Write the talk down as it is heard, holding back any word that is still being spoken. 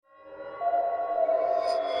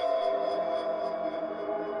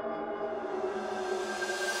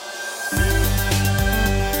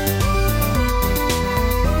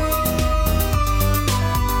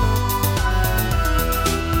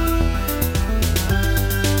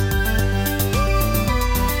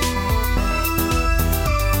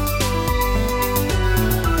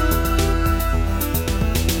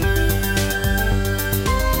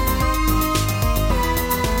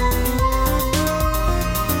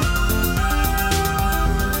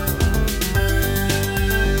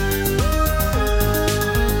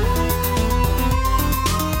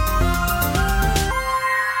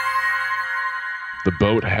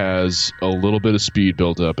boat has a little bit of speed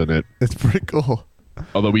built up in it. It's pretty cool.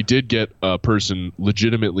 Although we did get a person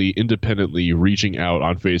legitimately, independently reaching out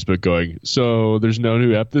on Facebook going, so there's no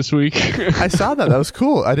new ep this week? I saw that. That was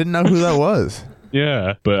cool. I didn't know who that was.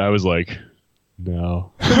 Yeah, but I was like,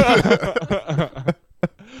 no.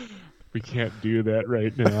 We can't do that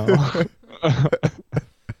right now.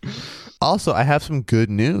 Also, I have some good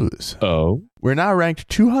news. Oh? We're now ranked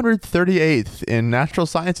 238th in natural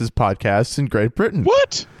sciences podcasts in Great Britain.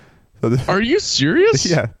 What? So Are you serious?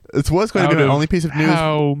 Yeah. It was going to be my only piece of news.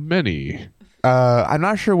 How many? I'm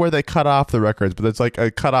not sure where they cut off the records, but it's like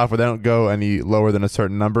a cutoff where they don't go any lower than a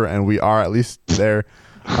certain number, and we are at least there.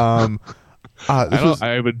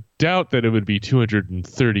 I would doubt that it would be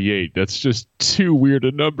 238. That's just too weird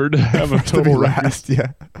a number to have a total last.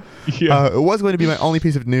 Yeah. It was going to be my only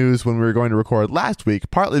piece of news when we were going to record last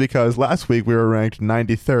week, partly because last week we were ranked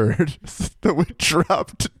 93rd, so we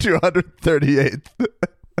dropped to 238th.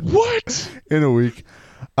 What? In a week.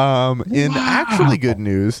 In actually good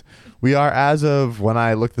news, we are, as of when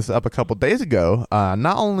I looked this up a couple days ago,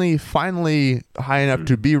 not only finally high enough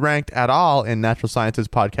to be ranked at all in natural sciences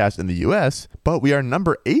podcasts in the U.S., but we are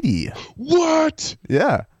number 80. What?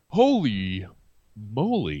 Yeah. Holy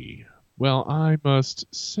moly. Well, I must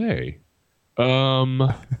say,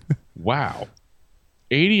 wow.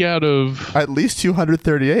 80 out of... At least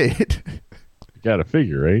 238. Gotta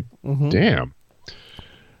figure, right? Mm-hmm. Damn.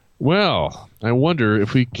 Well, I wonder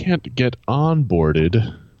if we can't get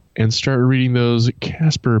onboarded and start reading those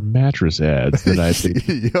Casper mattress ads that I've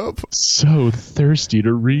been so thirsty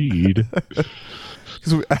to read.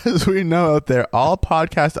 Because as we know out there, all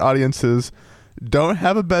podcast audiences don't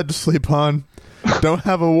have a bed to sleep on, don't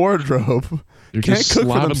have a wardrobe, can't cook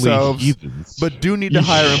for themselves, heathens. But do need to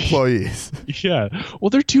hire employees. Yeah.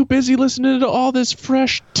 Well, they're too busy listening to all this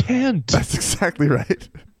fresh tent. That's exactly right.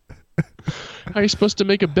 How are you supposed to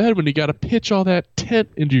make a bed when you got to pitch all that tent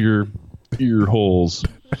into your ear holes?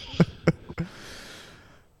 Do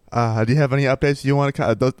you have any updates you want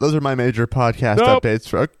to... Those are my major podcast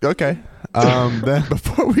updates. Okay. Then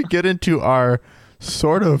before we get into our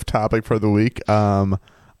sort of topic for the week, I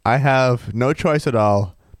have no choice at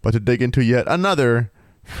all but to dig into yet another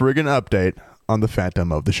friggin' update on the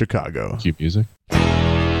Phantom of the Chicago. Cue music.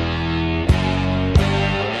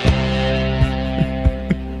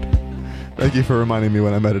 Thank you for reminding me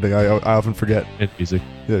when I'm editing. I often forget. And music.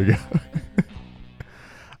 There you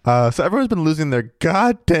go. So everyone's been losing their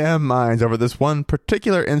goddamn minds over this one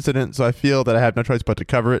particular incident, so I feel that I have no choice but to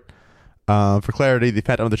cover it. For clarity, the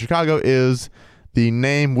Phantom of the Chicago is the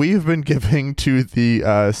name we've been giving to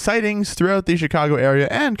the sightings throughout the Chicago area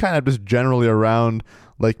and kind of just generally around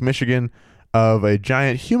Lake Michigan of a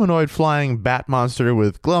giant humanoid flying bat monster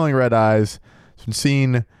with glowing red eyes. It's been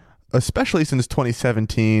seen, especially since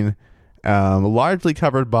 2017, largely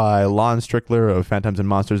covered by Lon Strickler of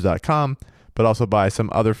phantomsandmonsters.com, but also by some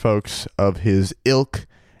other folks of his ilk.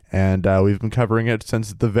 And we've been covering it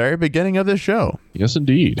since the very beginning of this show. Yes,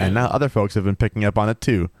 indeed. And now other folks have been picking up on it,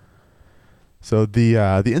 too. So the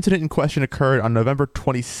incident in question occurred on November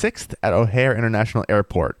 26th at O'Hare International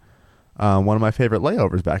Airport. One of my favorite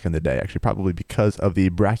layovers back in the day, actually, probably because of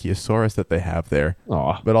the Brachiosaurus that they have there.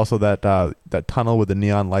 Aww. But also that tunnel with the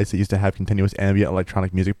neon lights that used to have continuous ambient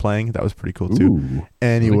electronic music playing. That was pretty cool, too. Ooh,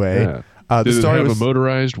 anyway. Like Did it have a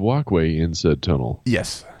motorized walkway in said tunnel?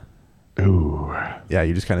 Yes. Ooh. Yeah,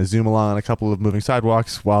 you just kind of zoom along on a couple of moving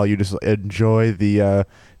sidewalks while you just enjoy the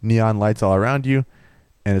neon lights all around you,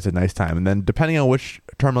 and it's a nice time. And then depending on which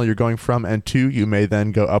terminal you're going from and to, you may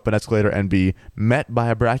then go up an escalator and be met by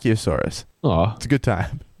a Brachiosaurus. Aw. It's a good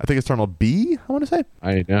time. I think it's terminal B, I want to say.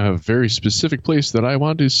 I now have a very specific place that I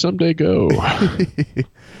want to someday go.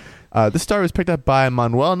 This story was picked up by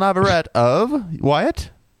Manuel Navarrete of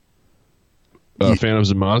Wyatt? Phantoms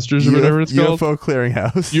and Monsters or whatever it's called? UFO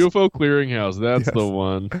Clearinghouse. UFO Clearinghouse, that's the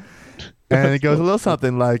one. And it goes a little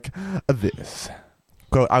something like this.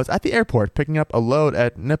 Quote, I was at the airport picking up a load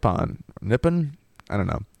at Nippon? I don't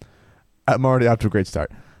know. I'm already off to a great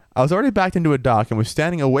start. I was already backed into a dock and was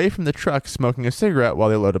standing away from the truck smoking a cigarette while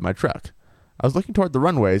they loaded my truck. I was looking toward the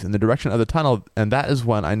runways in the direction of the tunnel, and that is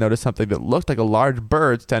when I noticed something that looked like a large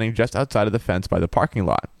bird standing just outside of the fence by the parking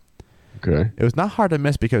lot. Okay. It was not hard to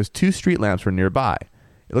miss because 2 street lamps were nearby.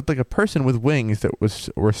 It looked like a person with wings that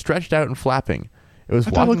were stretched out and flapping. I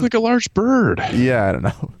thought it looked like a large bird. Yeah, I don't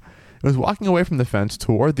know. It was walking away from the fence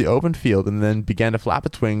toward the open field and then began to flap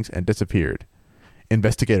its wings and disappeared.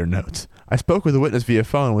 Investigator notes. I spoke with the witness via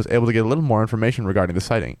phone and was able to get a little more information regarding the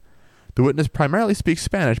sighting. The witness primarily speaks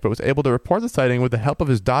Spanish but was able to report the sighting with the help of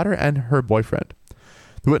his daughter and her boyfriend.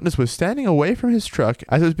 The witness was standing away from his truck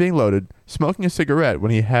as it was being loaded, smoking a cigarette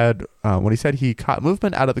when he said he caught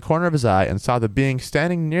movement out of the corner of his eye and saw the being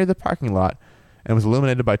standing near the parking lot and was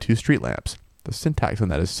illuminated by 2 street lamps. The syntax on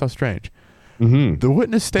that is so strange. Mm-hmm. The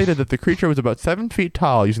witness stated that the creature was about 7 feet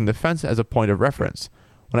tall, using the fence as a point of reference.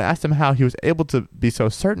 When I asked him how he was able to be so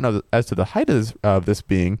certain as to the height of this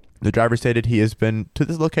being, the driver stated he has been to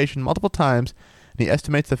this location multiple times, and he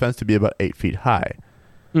estimates the fence to be about 8 feet high.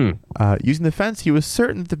 Using the fence, he was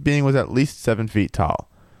certain that the being was at least 7 feet tall.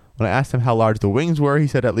 When I asked him how large the wings were, he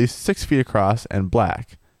said at least 6 feet across and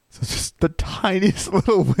black. So it's just the tiniest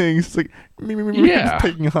little wings, like just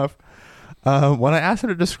taking off. When I asked him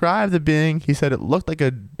to describe the being, he said it looked like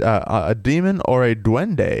a demon or a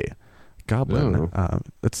duende, goblin.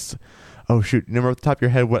 Oh shoot! Remember off the top of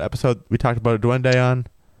your head what episode we talked about a duende on?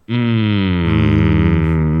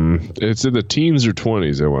 It's in the teens or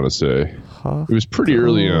 20s, I want to say. It was pretty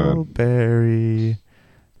early on. Huckleberry.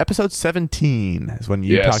 Episode 17 is when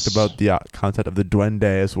you talked about the concept of the duende,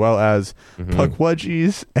 as well as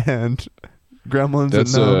Puckwudgies and gremlins.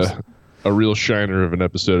 That's and gnomes. A real shiner of an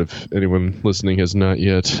episode if anyone listening has not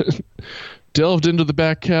yet delved into the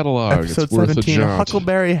back catalog. Episode it's worth 17, a jaunt.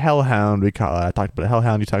 Huckleberry Hellhound, we call it. I talked about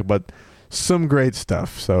Hellhound. You talked about some great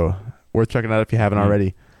stuff, so worth checking out if you haven't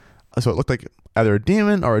already. So it looked like either a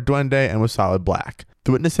demon or a duende and was solid black.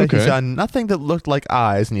 The witness said he saw nothing that looked like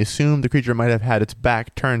eyes, and he assumed the creature might have had its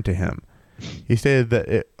back turned to him. He stated that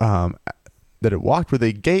it walked with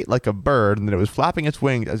a gait like a bird, and that it was flapping its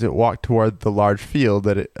wings as it walked toward the large field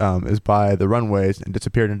that it is by the runways and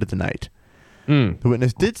disappeared into the night. The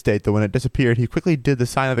witness did state that when it disappeared, he quickly did the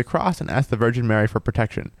sign of the cross and asked the Virgin Mary for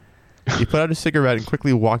protection. He put out a cigarette and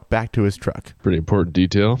quickly walked back to his truck. Pretty important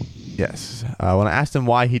detail. Yes. When I asked him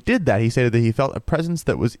why he did that, he stated that he felt a presence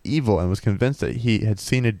that was evil and was convinced that he had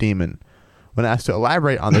seen a demon. When asked to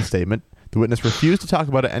elaborate on this statement, the witness refused to talk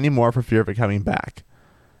about it anymore for fear of it coming back.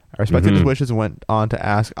 I respected his wishes and went on to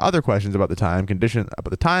ask other questions about the time,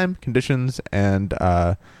 conditions, and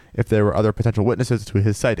if there were other potential witnesses to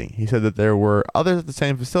his sighting. He said that there were others at the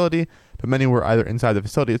same facility, but many were either inside the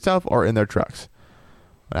facility itself or in their trucks.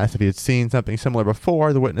 When asked if he had seen something similar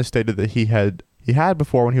before, the witness stated that he had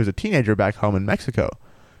before when he was a teenager back home in Mexico.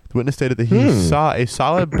 The witness stated that he saw a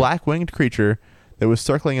solid black-winged creature that was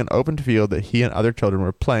circling an open field that he and other children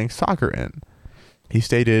were playing soccer in. He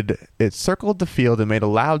stated it circled the field and made a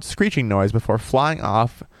loud screeching noise before flying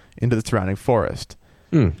off into the surrounding forest.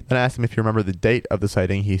 Then I asked him if he remembered the date of the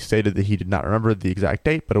sighting. He stated that he did not remember the exact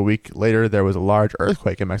date, but a week later there was a large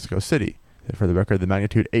earthquake in Mexico City. For the record, the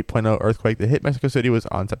magnitude 8.0 earthquake that hit Mexico City was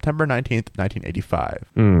on September 19th, 1985.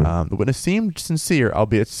 The witness seemed sincere,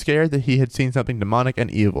 albeit scared that he had seen something demonic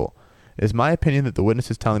and evil. It is my opinion that the witness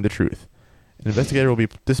is telling the truth. An investigator will be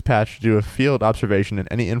dispatched to do a field observation, and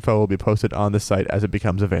any info will be posted on the site as it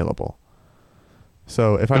becomes available.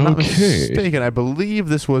 So, if I'm not mistaken, I believe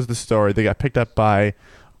this was the story that got picked up by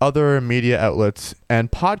other media outlets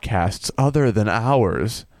and podcasts other than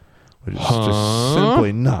ours. Which is just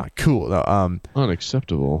simply not cool. No,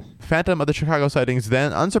 unacceptable. Phantom of the Chicago sightings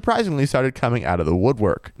then, unsurprisingly, started coming out of the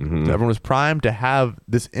woodwork. So everyone was primed to have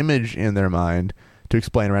this image in their mind to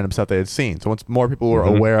explain random stuff they had seen. So once more people were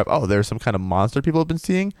aware of, there's some kind of monster people have been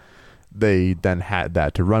seeing, they then had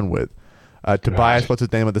that to run with. Tobias, what's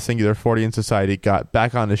his name, of the Singular Fortean Society, got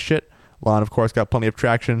back on his shit. Lon, of course, got plenty of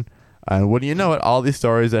traction. And wouldn't you know it, all these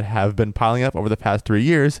stories that have been piling up over the past 3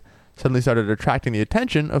 years suddenly started attracting the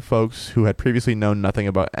attention of folks who had previously known nothing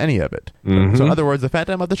about any of it. So in other words, the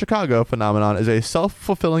Phantom of the Chicago phenomenon is a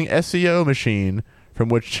self-fulfilling SEO machine from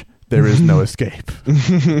which there is no escape.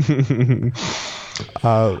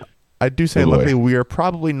 I do say, luckily, we are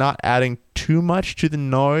probably not adding too much to the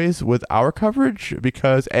noise with our coverage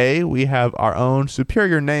because A, we have our own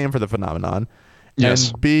superior name for the phenomenon,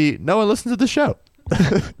 and B, no one listens to the show.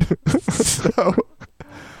 So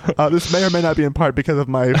this may or may not be in part because of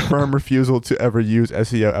my firm refusal to ever use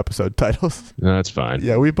SEO episode titles. No, that's fine.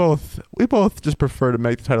 Yeah, we both just prefer to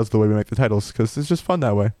make the titles the way we make the titles because it's just fun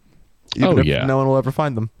that way. Even if no one will ever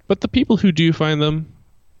find them. But the people who do find them,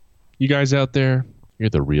 you guys out there, you're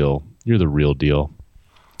the real deal.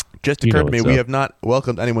 Just occurred to me, we have not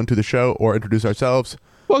welcomed anyone to the show or introduced ourselves.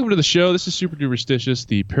 Welcome to the show. This is Super Duperstitious,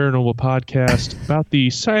 the paranormal podcast about the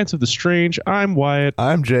science of the strange. I'm Wyatt.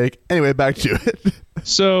 I'm Jake. Anyway, back to it.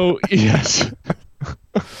 So, yes.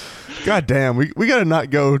 God damn, we got to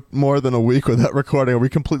not go more than a week without recording or we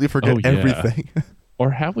completely forget everything. Or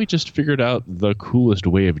have we just figured out the coolest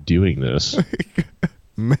way of doing this?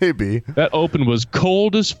 Maybe. That open was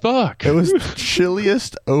cold as fuck. It was the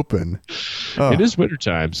chilliest open. It is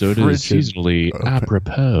wintertime, so it is seasonally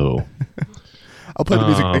apropos. I'll play the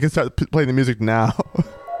music. I can start playing the music now.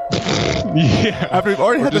 Yeah. After we've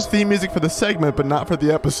already had the theme music for the segment, but not for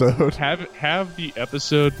the episode. Have the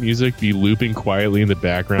episode music be looping quietly in the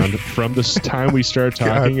background from the time we start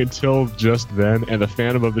talking until just then, and the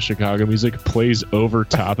Phantom of the Chicago music plays over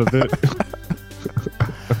top of it.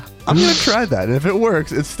 I'm going to try that, and if it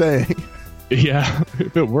works, it's staying. Yeah,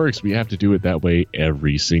 if it works, we have to do it that way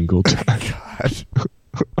every single time. God.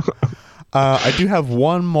 I do have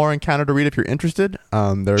one more encounter to read if you're interested. There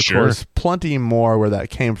are, of course, plenty more where that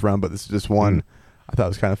came from, but this is just one I thought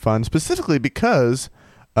was kind of fun, specifically because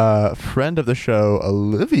a friend of the show,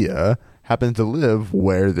 Olivia, happens to live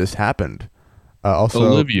where this happened. Also,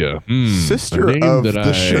 Olivia, sister of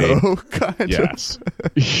the show, kind of.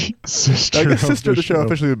 Sister I guess sister of the show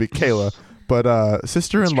officially would be Kayla, but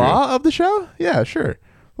sister-in-law of the show? Yeah, sure.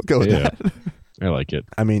 We'll go with that. I like it.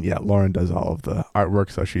 I mean, yeah, Lauren does all of the artwork,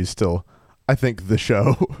 so she's still, I think, the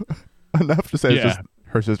show enough to say it's just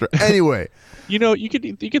her sister. Anyway, you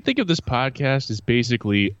could think of this podcast as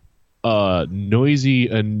basically a noisy,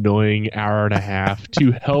 annoying hour and a half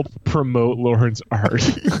to help promote Lauren's art.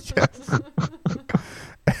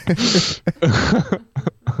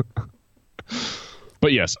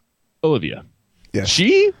 But yes, Olivia. Yes.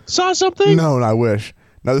 She saw something? No, I wish.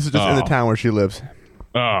 No, this is just in the town where she lives.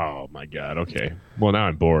 Oh my God. Okay. Well, now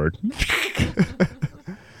I'm bored. This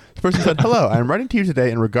person said, "Hello, I'm writing to you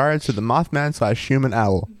today in regards to the Mothman/human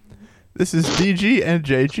owl. This is DG and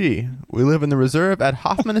JG. We live in the reserve at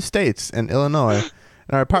Hoffman Estates in Illinois,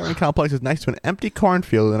 and our apartment complex is next to an empty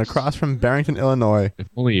cornfield and across from Barrington, Illinois. If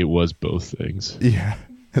only it was both things. Yeah,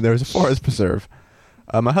 and there's a forest preserve.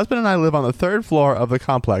 My husband and I live on the third floor of the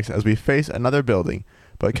complex as we face another building,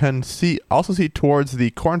 but can also see towards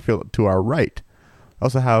the cornfield to our right. We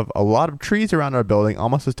also have a lot of trees around our building,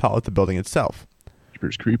 almost as tall as the building itself.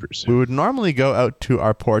 Creepers. We would normally go out to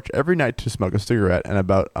our porch every night to smoke a cigarette, and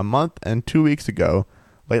about a month and 2 weeks ago,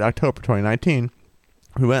 late October 2019,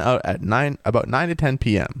 we went out at about 9 to 10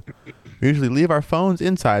 p.m. We usually leave our phones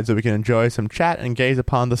inside so we can enjoy some chat and gaze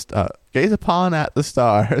upon at the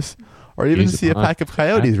stars, or even see a pack of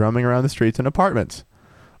coyotes roaming around the streets and apartments.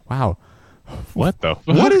 Wow. What the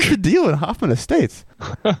fuck? What is the deal in Hoffman Estates?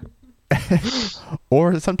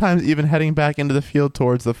 Or sometimes even heading back into the field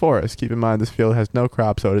towards the forest. Keep in mind this field has no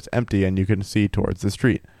crop, so it's empty and you can see towards the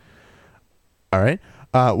street. All right.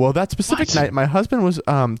 Well, that specific night, my husband was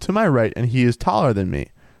to my right, and he is taller than me.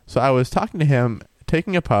 So I was talking to him,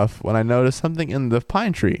 taking a puff, when I noticed something in the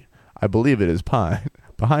pine tree. I believe it is pine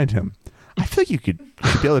behind him. I feel like you should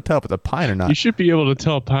be able to tell if it's a pine or not. You should be able to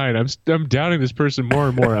tell pine. I'm doubting this person more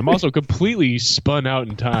and more. I'm also completely spun out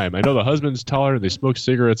in time. I know the husband's taller and they smoke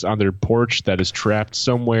cigarettes on their porch that is trapped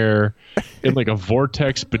somewhere in like a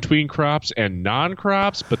vortex between crops and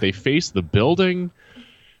non-crops, but they face the building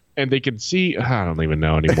and they can see. I don't even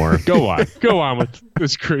know anymore. Go on with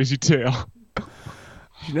this crazy tale.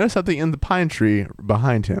 You notice something in the pine tree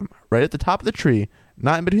behind him, right at the top of the tree,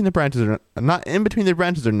 not in between the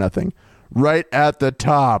branches or nothing. Right at the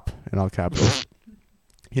top, in all capitals.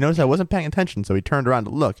 He noticed I wasn't paying attention, so he turned around to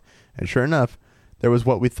look, and sure enough, there was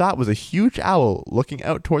what we thought was a huge owl looking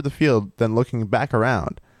out toward the field, then looking back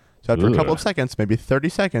around. So after a couple of seconds, maybe 30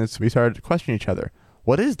 seconds, we started to question each other.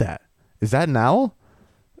 What is that? Is that an owl?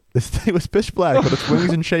 This thing was pitch black, but its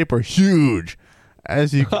wings and shape were huge.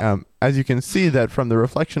 As you can see that from the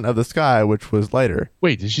reflection of the sky, which was lighter.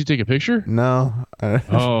 Wait, did she take a picture? No.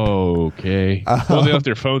 Okay. Well, they left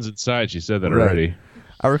their phones inside. She said that already.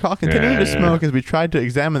 I recall continuing to smoke as we tried to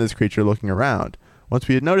examine this creature looking around. Once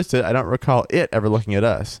we had noticed it, I don't recall it ever looking at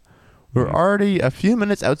us. We were already a few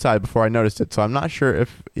minutes outside before I noticed it, so I'm not sure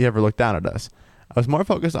if he ever looked down at us. I was more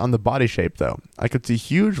focused on the body shape, though. I could see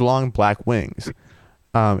huge, long black wings.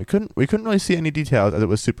 We couldn't really see any details as it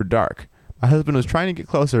was super dark. My husband was trying to get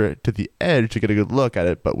closer to the edge to get a good look at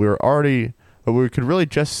it, but we could really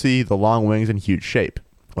just see the long wings and huge shape.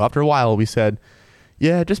 Well, after a while, we said,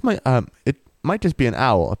 "Yeah, it might just be an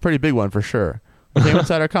owl, a pretty big one for sure." We came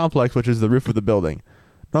inside our complex, which is the roof of the building.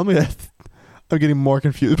 Normally, I'm getting more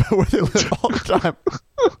confused about where they live all the time.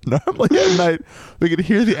 Normally at night, we could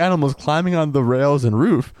hear the animals climbing on the rails and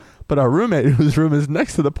roof, but our roommate, whose room is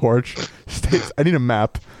next to the porch, states, I need a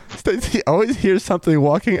map, states he always hears something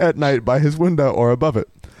walking at night by his window or above it.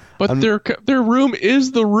 But their room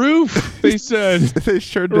is the roof, they said. They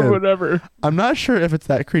sure did. Or whatever. I'm not sure if it's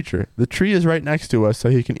that creature. The tree is right next to us, so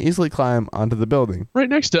he can easily climb onto the building. Right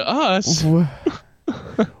next to us?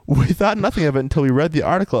 We thought nothing of it until we read the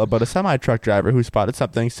article about a semi-truck driver who spotted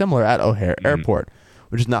something similar at O'Hare Airport,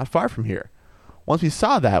 which is not far from here. Once we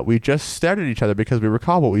saw that, we just stared at each other because we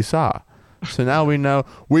recall what we saw. So now we know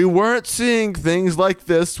we weren't seeing things like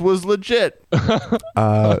this was legit.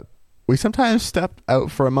 We sometimes step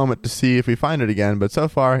out for a moment to see if we find it again, but so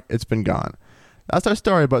far, it's been gone. That's our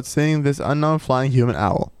story about seeing this unknown flying human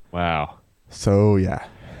owl. Wow. So, yeah,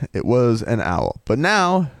 it was an owl. But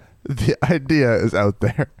now, the idea is out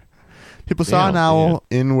there. People saw an owl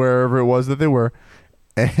in wherever it was that they were,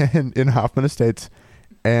 and in Hoffman Estates.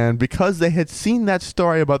 And because they had seen that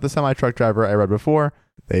story about the semi-truck driver I read before,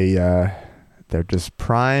 they're just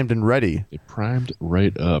primed and ready. They primed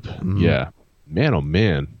right up. Yeah. Man, oh,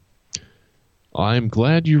 man. I'm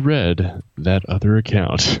glad you read that other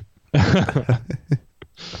account.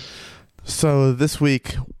 So this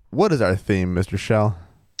week, what is our theme, Mr. Shell?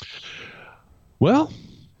 Well,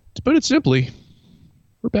 to put it simply,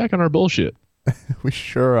 we're back on our bullshit. We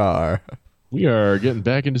sure are. We are getting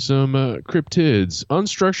back into some cryptids.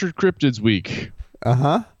 Unstructured Cryptids Week.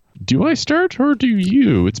 Uh-huh. Do I start or do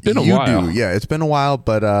you? It's been a while. You do. Yeah, it's been a while,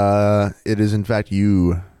 but it is in fact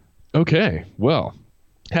you. Okay. Well,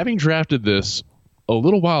 having drafted this a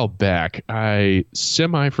little while back, I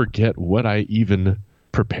semi-forget what I even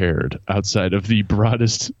prepared outside of the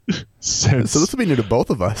broadest sense. So this will be new to both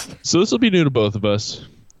of us.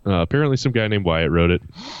 Apparently some guy named Wyatt wrote it.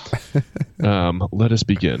 Let us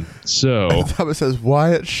begin. So I thought it says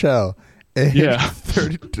Wyatt Shell. Age yeah.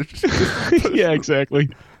 32. Yeah, exactly.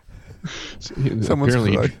 Someone's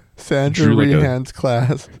apparently like Sandra Rehan's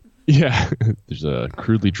class. Yeah. There's a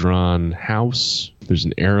crudely drawn house. There's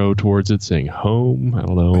an arrow towards it saying home. I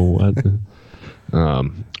don't know what. All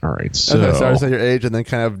right. So I started to say your age and then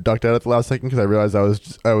kind of ducked out at the last second because I realized I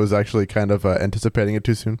was actually kind of anticipating it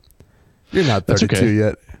too soon. You're not 32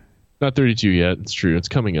 yet. Not 32 yet. It's true. It's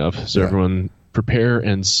coming up. So everyone prepare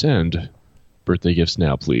and send birthday gifts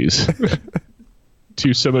now, please.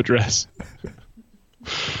 To some address.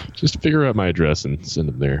 Just figure out my address and send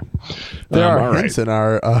them there. There are hints in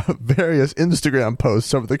our various Instagram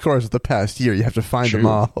posts over the course of the past year. You have to find them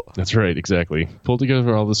all. That's right. Exactly. Pull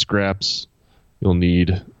together all the scraps. You'll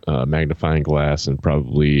need a magnifying glass and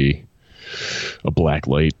probably a black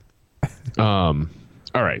light. All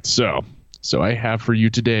right. So I have for you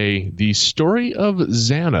today the story of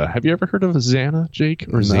Xana. Have you ever heard of Xana, Jake,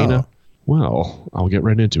 or Xana? Well, I'll get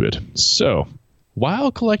right into it. So,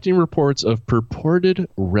 while collecting reports of purported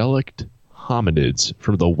relict hominids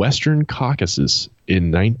from the Western Caucasus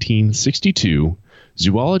in 1962,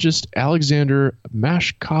 zoologist Alexander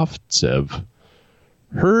Mashkovtsev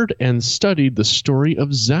heard and studied the story of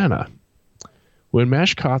Xana. When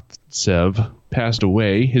Mashkovtsev passed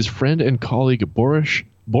away, his friend and colleague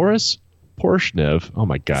Boris Porshnev, oh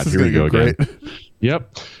my God, here we go again.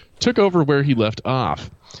 Yep, took over where he left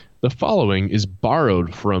off. The following is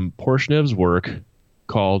borrowed from Porshnev's work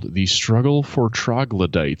called The Struggle for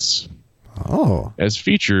Troglodytes. Oh. As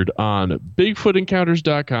featured on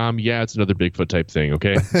BigfootEncounters.com. Yeah, it's another Bigfoot type thing,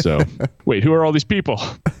 okay? So, wait, who are all these people?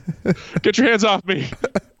 Get your hands off me.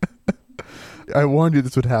 I warned you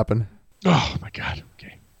this would happen. Oh, my God.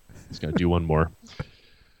 Okay. Just got to do one more.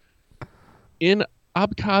 In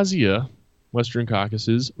Abkhazia, Western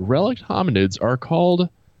Caucasus, relict hominids are called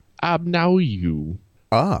Abnauyu.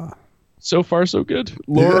 Ah. So far, so good.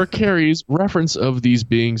 Lore carries reference of these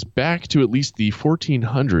beings back to at least the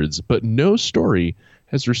 1400s, but no story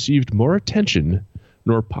has received more attention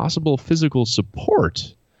nor possible physical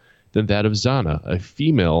support than that of Xana, a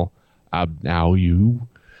female Abnauyu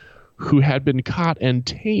who had been caught and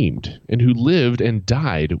tamed and who lived and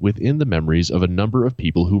died within the memories of a number of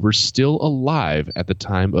people who were still alive at the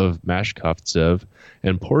time of Mashkovtsev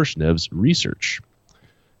and Porshnev's research.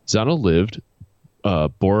 Xana lived,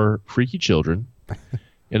 bore freaky children,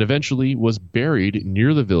 and eventually was buried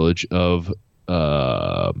near the village of,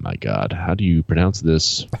 my God, how do you pronounce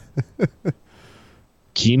this?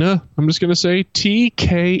 Kina, I'm just going to say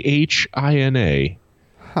Tkhina.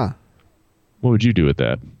 Huh. What would you do with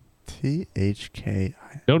that? Thki.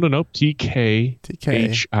 No.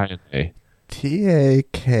 Tkhina.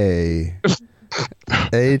 Takha.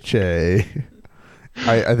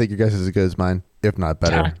 I think your guess is as good as mine, if not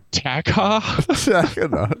better. Tacoma,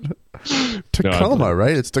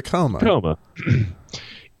 right? It's Tacoma. Tacoma.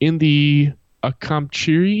 In the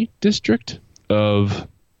Akamchiri district of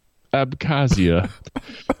Abkhazia.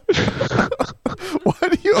 Why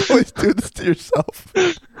do you always do this to yourself?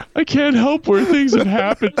 I can't help where things have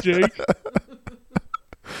happened, Jake.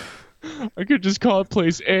 I could just call it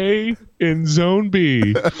place A in zone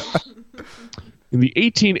B. In the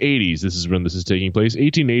 1880s, this is when this is taking place,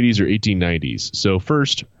 1880s or 1890s. So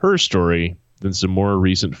first, her story, then some more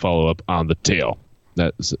recent follow-up on the tale.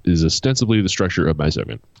 That is ostensibly the structure of my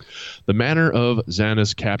segment. The manner of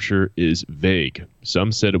Xana's capture is vague.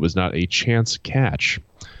 Some said it was not a chance catch.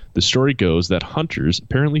 The story goes that hunters,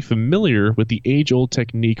 apparently familiar with the age-old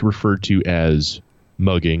technique referred to as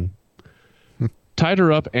mugging, tied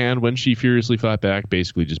her up, and when she furiously fought back,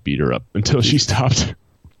 basically just beat her up until she stopped.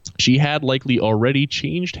 She had likely already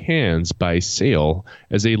changed hands by sale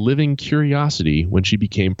as a living curiosity when she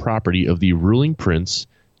became property of the ruling prince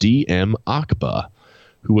D.M. Akba,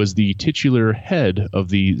 who was the titular head of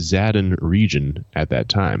the Zadin region at that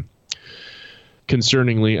time.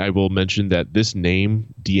 Concerningly, I will mention that this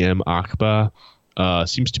name, D.M. Akba,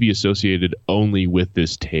 seems to be associated only with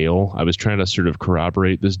this tale. I was trying to sort of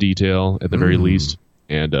corroborate this detail at the very least,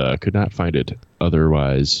 and could not find it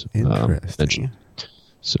otherwise mentioned.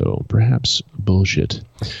 So perhaps bullshit.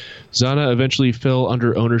 Zana eventually fell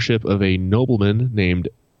under ownership of a nobleman named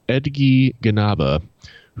Edgi Ganaba,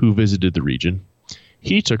 who visited the region.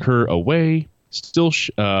 He took her away, still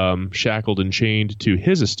shackled and chained, to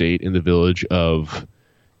his estate in the village of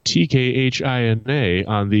Tkhina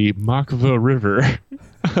on the Makva River,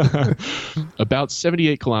 about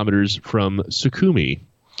 78 kilometers from Sukhumi.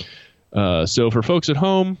 So for folks at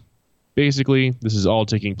home, basically, this is all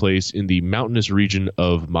taking place in the mountainous region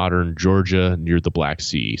of modern Georgia near the Black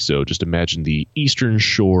Sea. So just imagine the eastern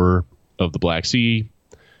shore of the Black Sea.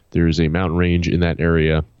 There is a mountain range in that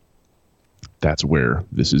area. That's where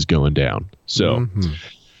this is going down. So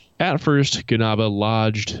at first, Ganaba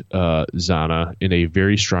lodged Zana in a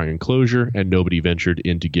very strong enclosure, and nobody ventured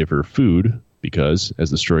in to give her food because,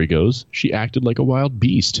 as the story goes, she acted like a wild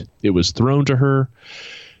beast. It was thrown to her.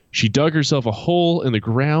 She dug herself a hole in the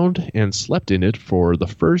ground and slept in it for the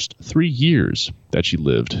first 3 years that she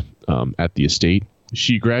lived at the estate.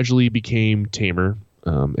 She gradually became tamer,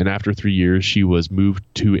 and after 3 years, she was moved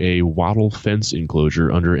to a wattle fence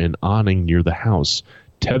enclosure under an awning near the house,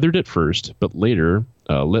 tethered at first, but later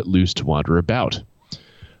let loose to wander about.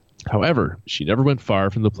 However, she never went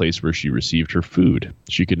far from the place where she received her food.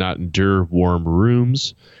 She could not endure warm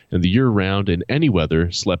rooms, and the year-round in any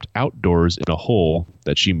weather slept outdoors in a hole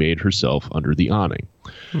that she made herself under the awning.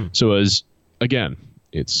 So as, again,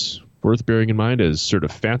 it's worth bearing in mind, as sort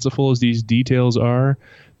of fanciful as these details are,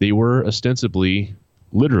 they were ostensibly,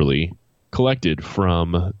 literally, collected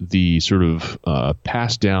from the sort of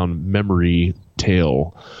passed down memory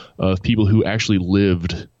tale of people who actually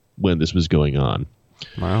lived when this was going on.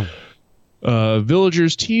 Wow.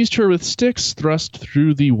 Villagers teased her with sticks thrust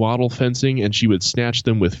through the wattle fencing, and she would snatch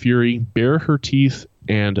them with fury, bare her teeth,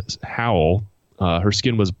 and howl. Her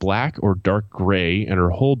skin was black or dark gray, and her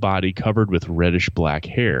whole body covered with reddish-black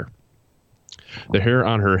hair. The hair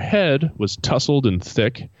on her head was tousled and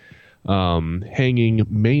thick, hanging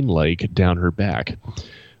mane-like down her back.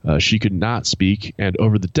 She could not speak, and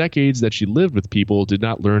over the decades that she lived with people, did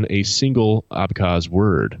not learn a single Abkhaz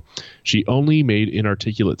word. She only made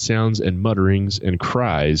inarticulate sounds and mutterings and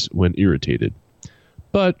cries when irritated.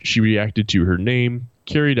 But she reacted to her name,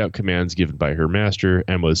 carried out commands given by her master,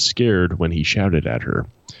 and was scared when he shouted at her.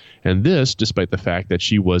 And this, despite the fact that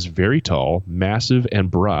she was very tall, massive, and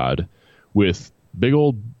broad, with big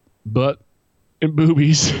old butt and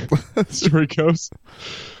boobies, story goes,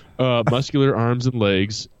 muscular arms and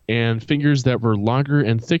legs, and fingers that were longer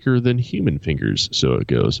and thicker than human fingers, so it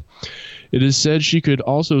goes. It is said she could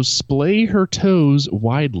also splay her toes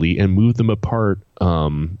widely and move them apart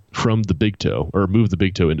from the big toe, or move the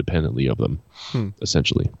big toe independently of them,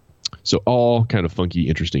 essentially. So all kind of funky,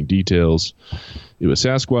 interesting details. It was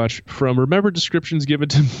Sasquatch. From remembered descriptions given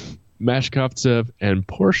to Mashkovtsev and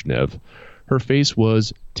Porshnev, her face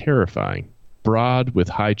was terrifying. Broad, with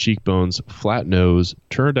high cheekbones, flat nose,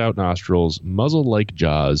 turned-out nostrils, muzzle-like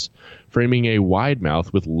jaws, framing a wide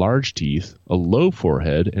mouth with large teeth, a low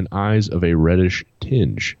forehead, and eyes of a reddish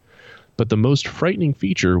tinge. But the most frightening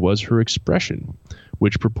feature was her expression,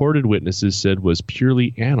 which purported witnesses said was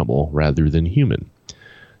purely animal rather than human.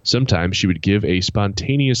 Sometimes she would give a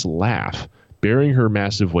spontaneous laugh, baring her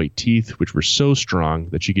massive white teeth, which were so strong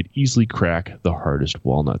that she could easily crack the hardest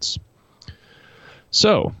walnuts.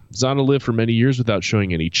 So, Zana lived for many years without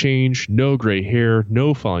showing any change, no gray hair,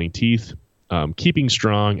 no falling teeth, keeping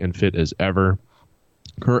strong and fit as ever.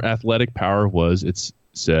 Her athletic power was, it's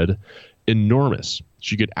said, enormous.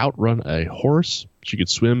 She could outrun a horse. She could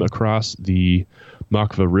swim across the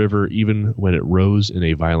Makva River even when it rose in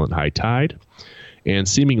a violent high tide. And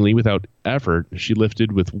seemingly without effort, she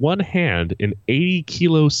lifted with one hand an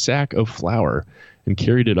 80-kilo sack of flour and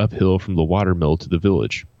carried it uphill from the watermill to the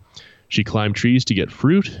village. She climbed trees to get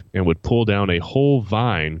fruit and would pull down a whole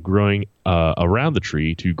vine growing around the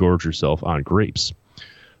tree to gorge herself on grapes.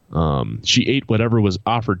 She ate whatever was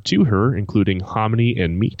offered to her, including hominy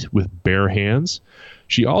and meat, with bare hands.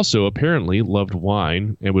 She also apparently loved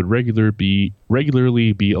wine and would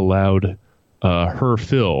regularly be allowed her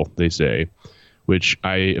fill, they say, which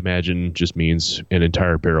I imagine just means an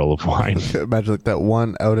entire barrel of wine. Imagine like that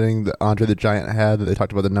one outing that Andre the Giant had that they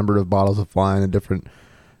talked about the number of bottles of wine and different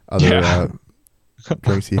other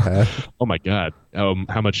drinks he had. Oh my God!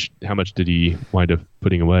 How much did he wind up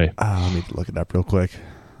putting away? Let me look it up real quick.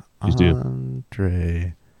 Please do.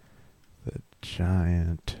 Andre the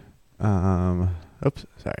Giant. Oops,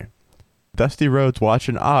 sorry. Dusty Rhodes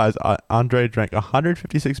watching Oz. Andre drank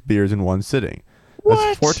 156 beers in one sitting.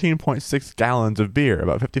 That's 14.6 gallons of beer,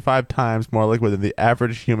 about 55 times more liquid than the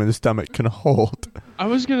average human stomach can hold. I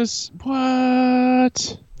was gonna.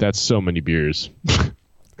 What? That's so many beers.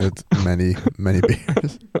 It's many, many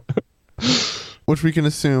beers. Which we can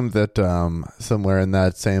assume that somewhere in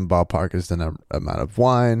that same ballpark is the amount of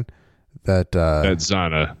wine that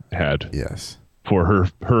Zana had. Yes. For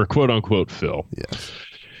her quote unquote fill. Yes.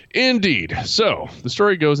 Indeed. So the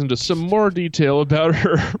story goes into some more detail about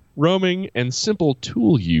her roaming and simple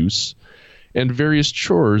tool use and various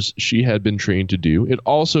chores she had been trained to do. It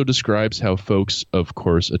also describes how folks, of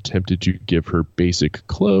course, attempted to give her basic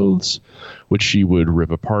clothes, which she would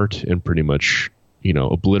rip apart and pretty much,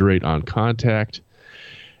 obliterate on contact.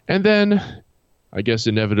 And then, I guess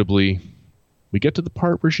inevitably, we get to the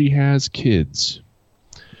part where she has kids.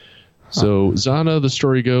 So Zana, the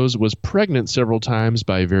story goes, was pregnant several times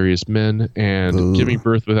by various men and giving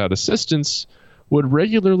birth without assistance would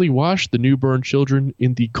regularly wash the newborn children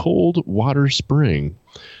in the cold water spring,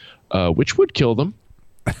 which would kill them.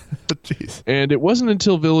 Jeez. And it wasn't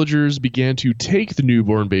until villagers began to take the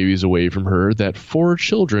newborn babies away from her that 4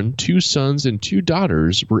 children, 2 sons and 2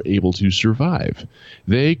 daughters, were able to survive.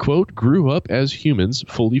 They, quote, grew up as humans,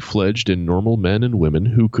 fully fledged and normal men and women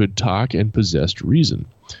who could talk and possessed reason.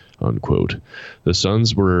 Unquote. The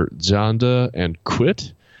sons were Zanda and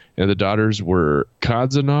Quit, and the daughters were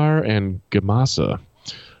Kadzanar and Gamasa.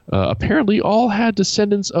 Apparently all had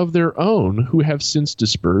descendants of their own who have since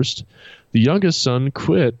dispersed. The youngest son,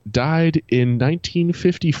 Quit, died in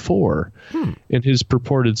 1954, and his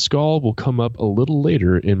purported skull will come up a little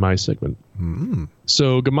later in my segment.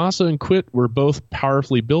 So Gamasa and Quit were both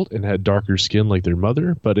powerfully built and had darker skin like their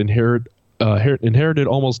mother, but inherited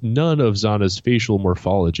almost none of Zana's facial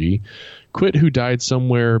morphology. Quit, who died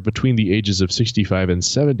somewhere between the ages of 65 and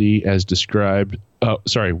 70, was described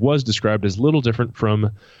as little different from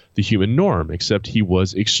the human norm, except he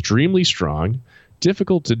was extremely strong,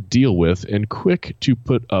 difficult to deal with, and quick to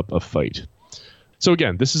put up a fight. So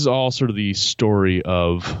again, this is all sort of the story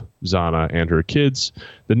of Zana and her kids.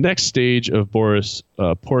 The next stage of Boris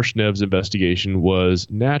Porshnev's investigation was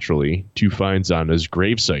naturally to find Zana's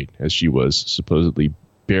gravesite, as she was supposedly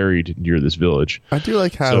buried near this village. I do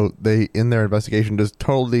like how they, in their investigation, just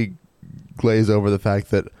totally glaze over the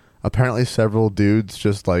fact that apparently several dudes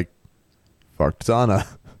just fucked Zana,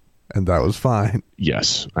 and that was fine.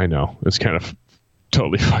 Yes, I know. It's kind of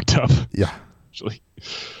totally fucked up. Yeah. Actually.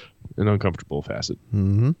 An uncomfortable facet.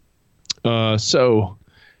 Mm-hmm. So,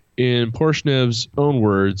 in Porshnev's own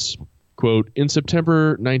words, quote, in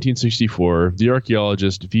September 1964, the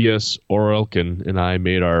archaeologist V.S. Orelkin and I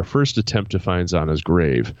made our first attempt to find Zana's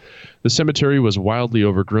grave. The cemetery was wildly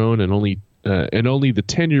overgrown, and only the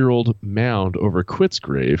 10-year-old mound over Quit's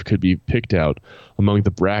grave could be picked out among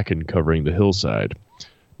the bracken covering the hillside.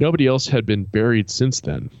 Nobody else had been buried since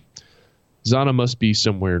then. Zana must be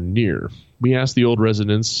somewhere near. We asked the old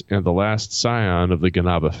residents and the last scion of the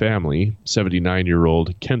Ganaba family,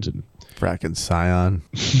 79-year-old Kenton. Frackin' scion.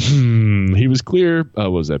 He was clear.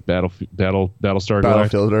 What was that? Battlestar Galactica?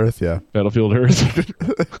 Battlefield Earth, yeah. Battlefield Earth.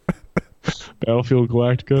 Battlefield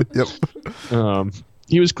Galactica.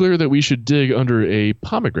 He was clear that we should dig under a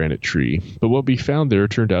pomegranate tree, but what we found there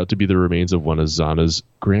turned out to be the remains of one of Zana's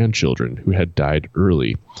grandchildren who had died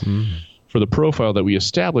early. For the profile that we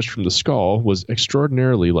established from the skull was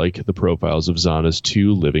extraordinarily like the profiles of Zana's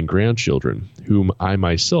 2 living grandchildren, whom I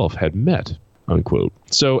myself had met, unquote.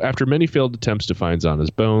 So after many failed attempts to find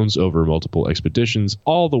Zana's bones over multiple expeditions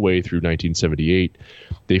all the way through 1978,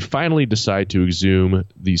 they finally decide to exhume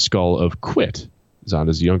the skull of Quit,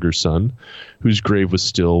 Zana's younger son, whose grave was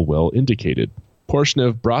still well indicated.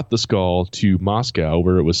 Porshnev brought the skull to Moscow,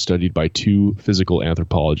 where it was studied by 2 physical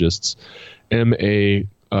anthropologists, M.A.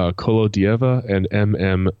 Kolodieva and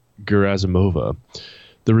M.M. Gerasimova.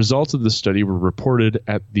 The results of the study were reported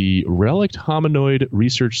at the Relict Hominoid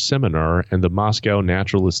Research Seminar and the Moscow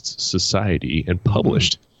Naturalists Society and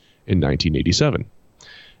published in 1987.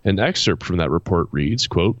 An excerpt from that report reads,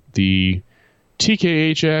 quote, the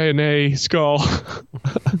TKHINA skull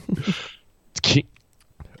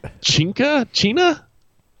China?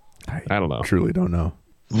 I don't know. Truly don't know.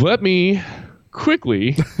 Let me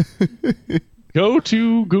quickly Go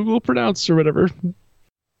to Google Pronounce or whatever.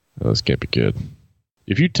 Oh, this can't be good.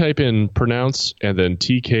 If you type in pronounce and then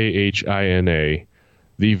TKHINA,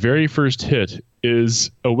 the very first hit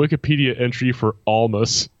is a Wikipedia entry for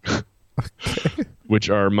Almas, which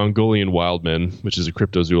are Mongolian wildmen, which is a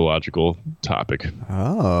cryptozoological topic.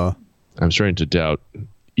 Oh. I'm starting to doubt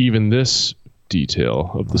even this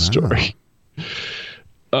detail of the story.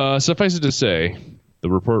 Suffice it to say, the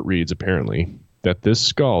report reads, apparently, that this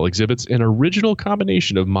skull exhibits an original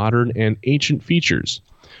combination of modern and ancient features.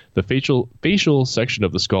 The facial section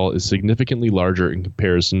of the skull is significantly larger in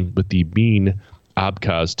comparison with the mean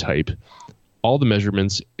Abkhaz type. All the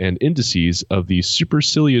measurements and indices of the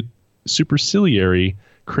superciliary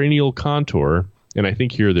cranial contour, and I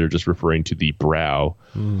think here they're just referring to the brow,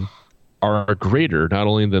 are greater not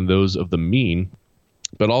only than those of the mean,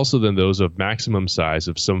 but also than those of maximum size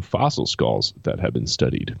of some fossil skulls that have been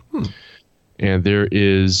studied. And there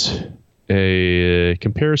is a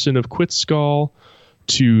comparison of Quit's skull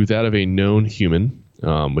to that of a known human,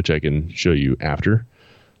 which I can show you after.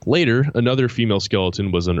 Later, another female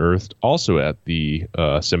skeleton was unearthed also at the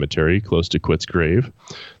cemetery close to Quit's grave.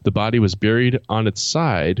 The body was buried on its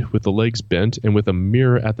side with the legs bent and with a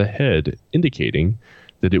mirror at the head, indicating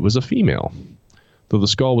that it was a female. Though the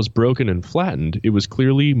skull was broken and flattened, it was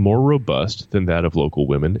clearly more robust than that of local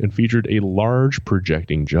women and featured a large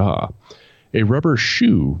projecting jaw. A rubber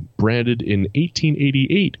shoe branded in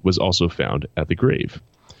 1888 was also found at the grave.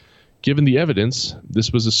 Given the evidence,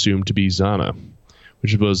 this was assumed to be Zana,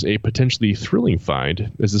 which was a potentially thrilling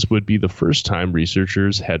find, as this would be the first time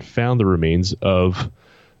researchers had found the remains of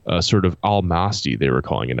a sort of Almasti, they were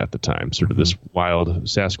calling it at the time, sort of this wild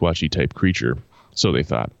Sasquatchy type creature, so they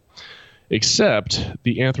thought. Except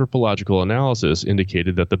the anthropological analysis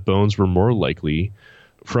indicated that the bones were more likely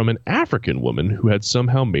from an African woman who had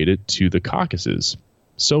somehow made it to the Caucasus.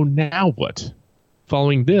 So now what?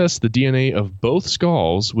 Following this, the DNA of both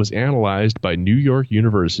skulls was analyzed by New York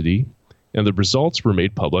University, and the results were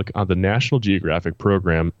made public on the National Geographic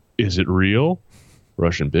program, Is It Real?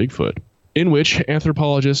 Russian Bigfoot, in which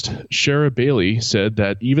anthropologist Shara Bailey said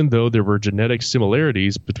that even though there were genetic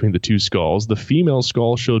similarities between the two skulls, the female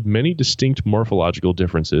skull showed many distinct morphological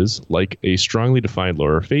differences, like a strongly defined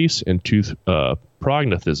lower face and tooth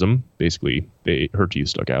prognathism. Basically, her teeth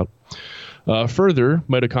stuck out. Further,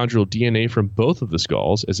 mitochondrial DNA from both of the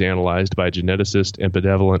skulls, as analyzed by geneticist and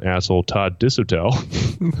benevolent asshole Todd Disotell,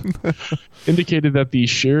 indicated that the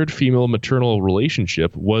shared female-maternal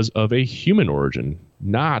relationship was of a human origin,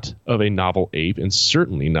 not of a novel ape, and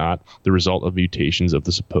certainly not the result of mutations of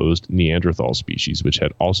the supposed Neanderthal species, which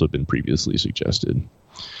had also been previously suggested.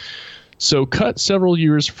 So cut several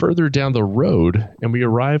years further down the road, and we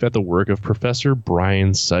arrive at the work of Professor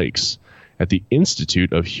Brian Sykes at the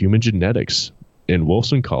Institute of Human Genetics in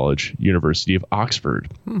Wolfson College, University of Oxford.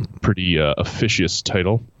 Pretty officious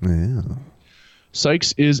title. Yeah.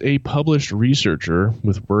 Sykes is a published researcher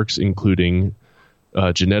with works including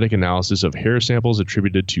genetic analysis of hair samples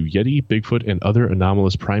attributed to Yeti, Bigfoot, and other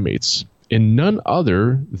anomalous primates, in none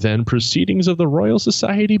other than Proceedings of the Royal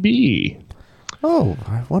Society B. Oh,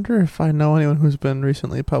 I wonder if I know anyone who's been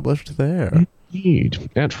recently published there. Indeed.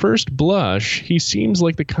 At first blush, he seems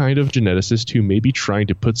like the kind of geneticist who may be trying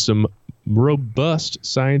to put some robust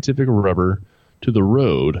scientific rubber to the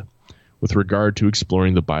road with regard to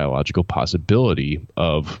exploring the biological possibility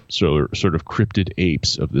of sort of cryptid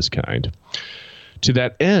apes of this kind. To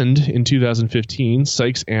that end, in 2015,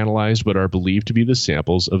 Sykes analyzed what are believed to be the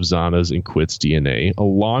samples of Zana's and Quit's DNA,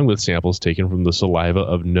 along with samples taken from the saliva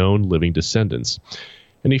of known living descendants.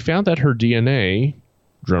 And he found that her DNA,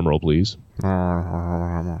 drumroll please.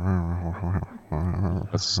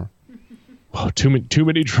 That's, too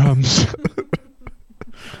many drums.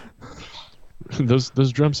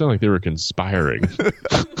 Those drums sound like they were conspiring.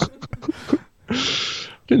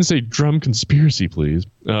 Didn't say drum conspiracy, please.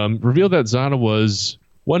 Revealed that Zana was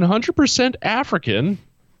 100% African,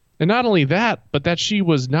 and not only that, but that she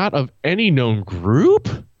was not of any known group.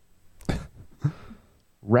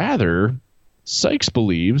 Rather, Sykes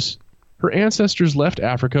believes her ancestors left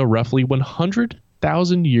Africa roughly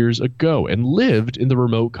 100,000 years ago and lived in the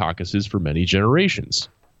remote Caucasus for many generations.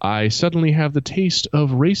 I suddenly have the taste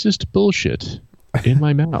of racist bullshit in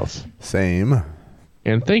my mouth. Same.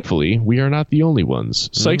 And thankfully, we are not the only ones.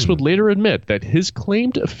 Sykes would later admit that his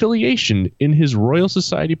claimed affiliation in his Royal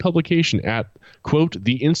Society publication at, quote,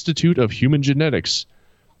 the Institute of Human Genetics,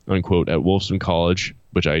 unquote, at Wolfson College,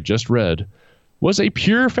 which I just read, was a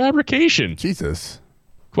pure fabrication. Jesus.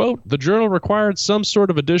 Quote, the journal required some sort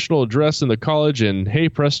of additional address in the college, and hey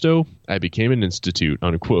presto, I became an institute,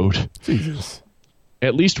 unquote. Jesus.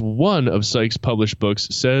 At least one of Sykes' published books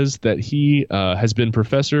says that he has been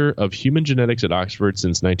professor of human genetics at Oxford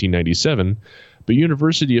since 1997, but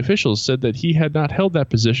university officials said that he had not held that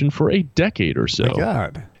position for a decade or so. My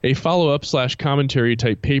God. A follow-up/commentary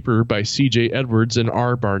type paper by C.J. Edwards and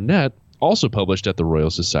R. Barnett, also published at the Royal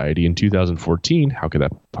Society in 2014. How could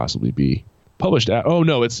that possibly be published at? Oh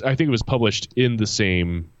no, I think it was published in the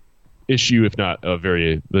same issue, if not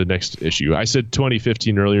the next issue. I said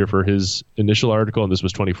 2015 earlier for his initial article, and this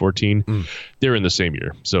was 2014. They're in the same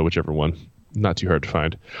year, so whichever one, not too hard to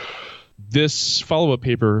find. This follow-up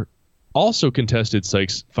paper also contested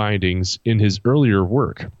Sykes' findings in his earlier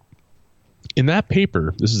work. In that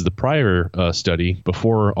paper, this is the prior study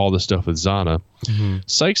before all the stuff with Zana,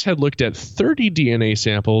 Sykes had looked at 30 DNA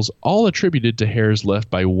samples, all attributed to hairs left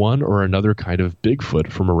by one or another kind of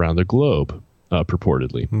Bigfoot from around the globe,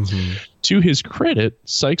 purportedly. To his credit,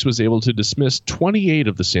 Sykes was able to dismiss 28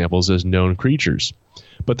 of the samples as known creatures,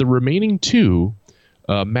 but the remaining 2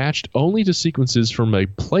 matched only to sequences from a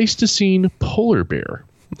Pleistocene polar bear.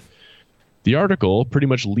 The article pretty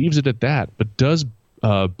much leaves it at that, but does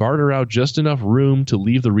barter out just enough room to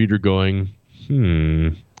leave the reader going,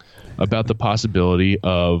 about the possibility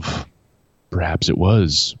of perhaps it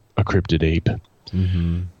was a cryptid ape.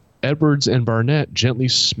 Edwards and Barnett gently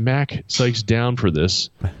smack Sykes down for this,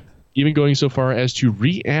 even going so far as to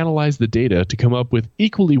reanalyze the data to come up with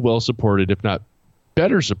equally well-supported, if not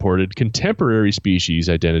better supported, contemporary species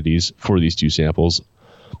identities for these 2 samples,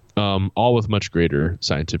 all with much greater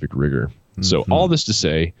scientific rigor. So all this to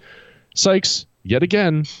say, Sykes, yet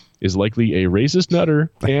again, is likely a racist nutter,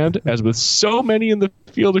 and, as with so many in the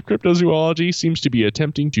field of cryptozoology, seems to be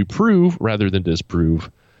attempting to prove rather than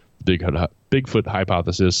disprove the Bigfoot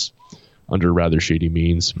hypothesis under rather shady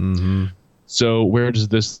means. So where does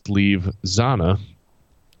this leave Zana?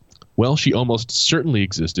 Well, she almost certainly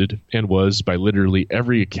existed and was, by literally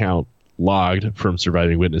every account logged from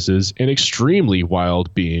surviving witnesses, an extremely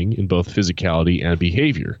wild being in both physicality and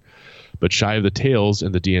behavior. But shy of the tails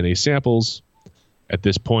and the DNA samples, at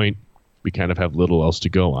this point, we kind of have little else to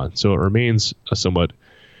go on. So it remains a somewhat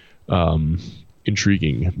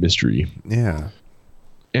intriguing mystery. Yeah.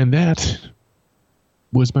 And that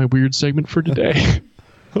was my weird segment for today.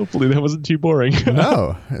 Hopefully that wasn't too boring.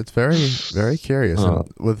 No, it's very, very curious. And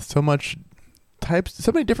with so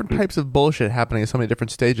many different types of bullshit happening at so many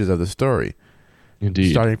different stages of the story.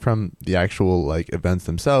 Indeed. Starting from the actual events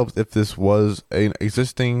themselves, if this was an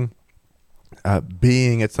existing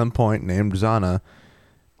being at some point named Zana,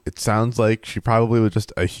 it sounds like she probably was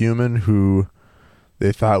just a human who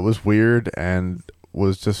they thought was weird and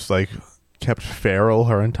was just kept feral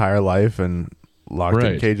her entire life and locked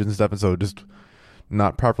in cages and stuff, and so just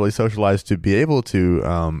not properly socialized to be able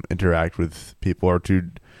to interact with people or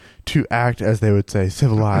to act, as they would say,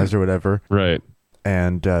 civilized or whatever. Right.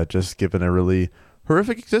 And just given a really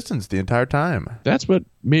horrific existence the entire time. That's what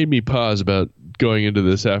made me pause about going into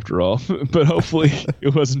this after all. But hopefully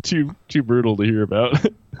it wasn't too brutal to hear about.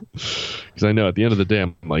 Because I know at the end of the day,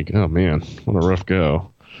 I'm like, oh man, what a rough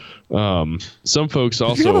go. Some folks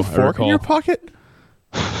also... Did you have a fork in your pocket?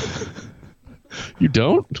 You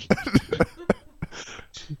don't?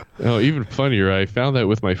 Oh, even funnier, I found that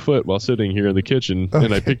with my foot while sitting here in the kitchen,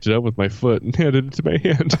 and I picked it up with my foot and handed it to my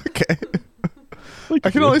hand. Okay. I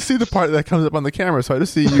can only see the part that comes up on the camera, so I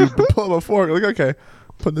just see you pull up a fork. Okay,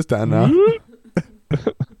 put this down now.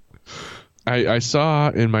 I saw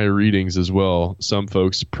in my readings as well some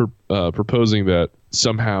folks proposing that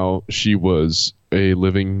somehow she was a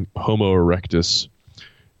living Homo erectus.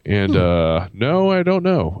 And no, I don't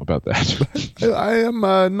know about that. I am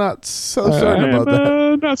not so certain about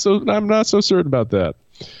that. I'm not so certain about that.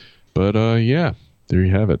 But yeah, there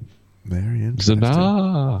you have it. Very interesting.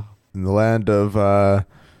 Zana. In the land of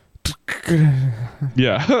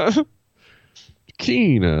yeah.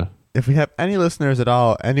 Keen. If we have any listeners at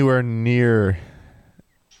all anywhere near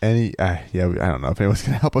any I don't know if anyone's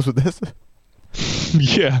going to help us with this.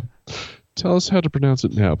 Yeah. Tell us how to pronounce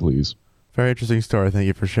it now, please. Very interesting story. Thank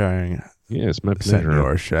you for sharing. Yes, my pleasure.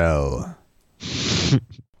 Senor Shell.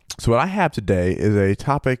 So what I have today is a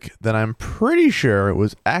topic that I'm pretty sure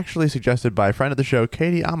was actually suggested by a friend of the show,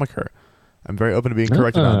 Katie Amaker. I'm very open to being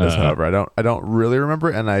corrected on this, however. I don't really remember,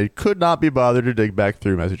 and I could not be bothered to dig back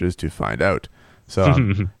through messages to find out. So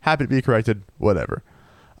I'm happy to be corrected, whatever.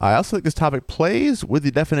 I also think this topic plays with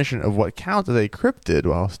the definition of what counts as a cryptid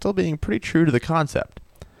while still being pretty true to the concept.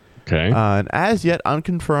 Okay. An as yet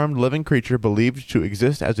unconfirmed living creature believed to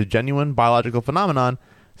exist as a genuine biological phenomenon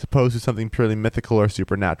as opposed to something purely mythical or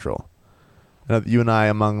supernatural. I know that you and I,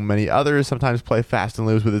 among many others, sometimes play fast and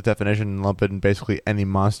loose with this definition and lump in basically any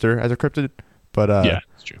monster as a cryptid, But yeah,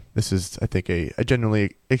 that's true. This is, I think, a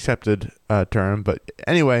genuinely accepted term. But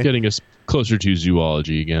anyway, getting us closer to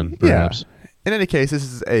zoology again, perhaps. Yeah. In any case, this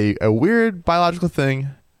is a weird biological thing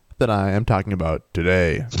that I am talking about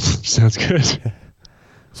today. Sounds good.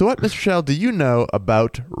 So what, Mr. Shell, do you know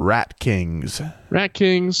about rat kings? Rat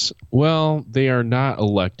kings, well, they are not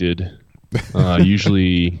elected.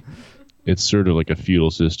 Usually it's sort of like a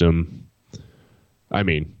feudal system. I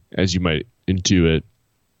mean, as you might intuit,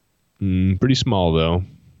 pretty small, though.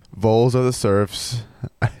 Voles are the serfs.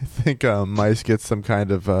 I think mice get some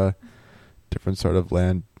kind of different sort of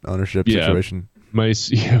land ownership situation. Mice,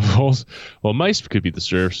 voles. Well, mice could be the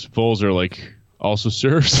serfs. Voles are like also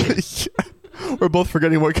serfs. We're both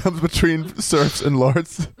forgetting what comes between serfs and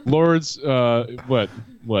lords. Lords, what?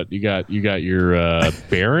 You got your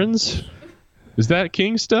barons? Is that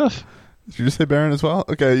king stuff? Did you just say baron as well?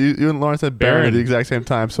 Okay, you and Lauren said baron at the exact same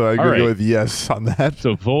time, so I agree with yes on that.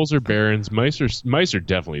 So voles are barons. Mice are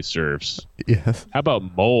definitely serfs. Yes. How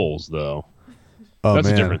about moles though? Oh, that's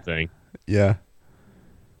man. a different thing. Yeah.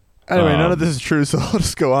 Anyway, none of this is true, so I'll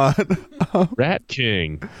just go on. Rat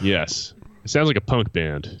King. Yes. It sounds like a punk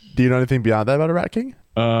band. Do you know anything beyond that about a rat king?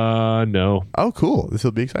 No. Oh, cool. This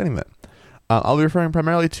will be exciting then. I'll be referring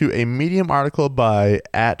primarily to a Medium article by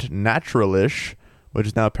 @Naturalish, which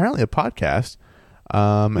is now apparently a podcast.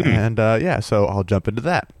 So I'll jump into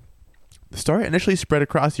that. The story initially spread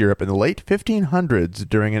across Europe in the late 1500s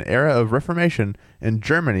during an era of Reformation in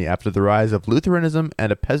Germany after the rise of Lutheranism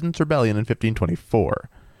and a peasants' rebellion in 1524.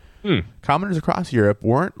 Commoners across Europe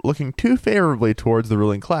weren't looking too favorably towards the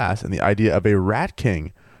ruling class, and the idea of a rat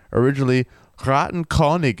king, originally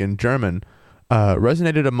Rattenkönig in German,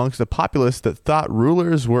 resonated amongst the populace that thought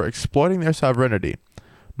rulers were exploiting their sovereignty.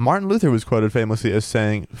 Martin Luther was quoted famously as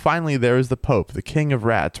saying, "Finally, there is the Pope, the king of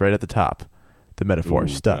rats, right at the top." The metaphor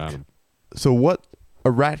stuck. So what a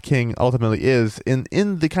rat king ultimately is, in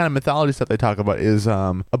the kind of mythology stuff they talk about, is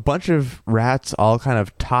a bunch of rats all kind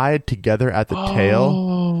of tied together at the tail.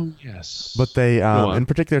 Oh, yes. But they, in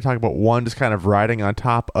particular, talk about one just kind of riding on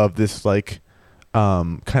top of this, like,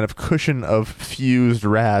 kind of cushion of fused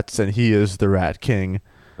rats, and he is the rat king.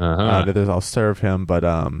 The others all serve him, but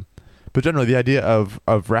generally the idea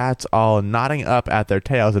of rats all knotting up at their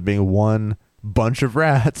tails and being one bunch of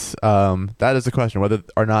rats, that is the question, whether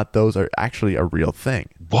or not those are actually a real thing.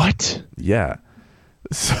 What? Yeah.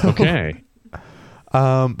 So, okay.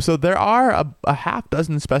 So there are a half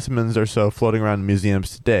dozen specimens or so floating around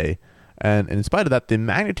museums today, and in spite of that, the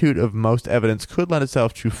magnitude of most evidence could lend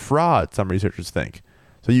itself to fraud, some researchers think.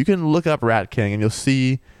 So you can look up Rat King and you'll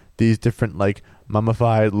see these different, like,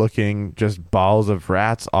 mummified looking just balls of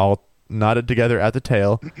rats all knotted together at the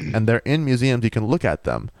tail, and they're in museums. You can look at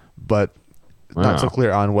them, but not so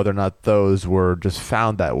clear on whether or not those were just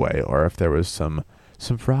found that way or if there was some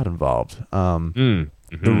fraud involved. The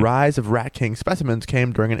rise of Rat King specimens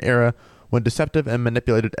came during an era when deceptive and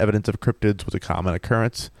manipulated evidence of cryptids was a common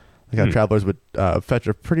occurrence. Like how travelers would fetch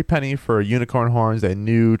a pretty penny for unicorn horns they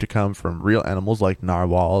knew to come from real animals like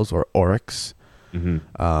narwhals or oryx.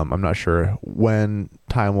 I'm not sure when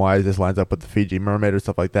time-wise this lines up with the Fiji mermaid or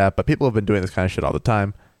stuff like that, but people have been doing this kind of shit all the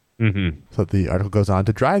time. So the article goes on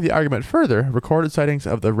to drive the argument further. Recorded sightings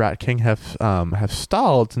of the Rat King have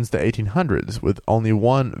stalled since the 1800s, with only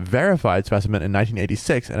one verified specimen in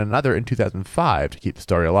 1986 and another in 2005 to keep the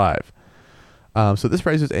story alive. So this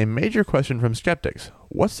raises a major question from skeptics.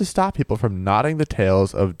 What's to stop people from knotting the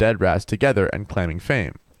tails of dead rats together and claiming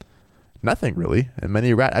fame? Nothing, really, and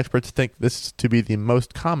many rat experts think this to be the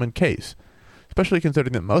most common case, especially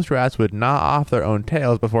considering that most rats would gnaw off their own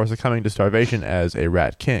tails before succumbing to starvation as a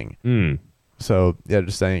rat king. So, yeah,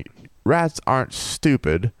 just saying, rats aren't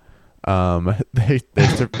stupid. They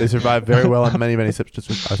survive very well in many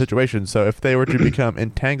situations, so if they were to become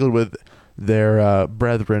entangled with their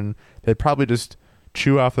brethren, they'd probably just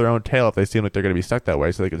chew off their own tail if they seem like they're going to be stuck that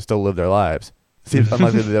way so they can still live their lives. Seems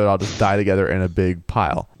unlikely that they would all just die together in a big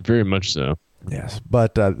pile. Very much so. Yes,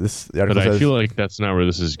 but the article I says, feel like that's not where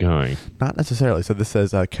this is going. Not necessarily. So this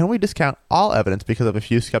says, can we discount all evidence because of a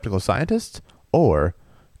few skeptical scientists, or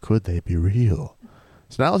could they be real?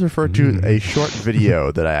 So now let's refer to a short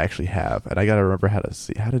video that I actually have, and I got to remember how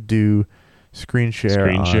to do screen share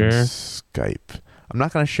on Skype. I'm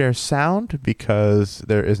not going to share sound because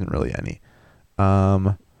there isn't really any.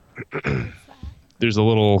 There's a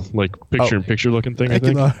little like picture-in-picture looking thing, I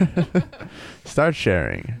think. Start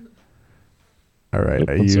sharing. All right.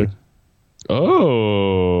 Are One you? sec.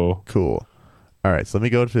 Oh. Cool. All right. So let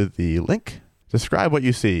me go to the link. Describe what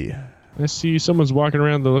you see. I see someone's walking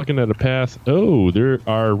around. They're looking at a path. Oh, there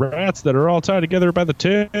are rats that are all tied together by the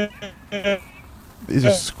tail. These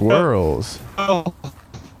are squirrels.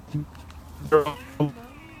 So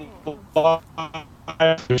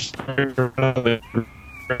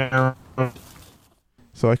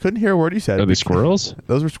I couldn't hear a word you said. Are they squirrels?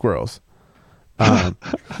 Those were squirrels.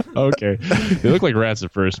 Okay. They look like rats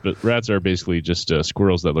at first, but rats are basically just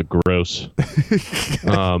squirrels that look gross.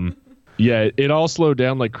 Yeah, it all slowed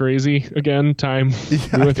down like crazy again.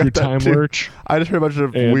 We went through time lurch. I just heard a bunch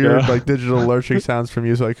of weird like digital lurching sounds from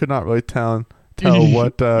you, so I could not really tell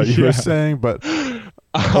what you were saying. But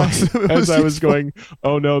as I was going,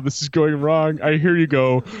 oh no, this is going wrong. I hear you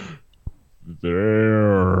go,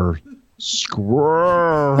 they're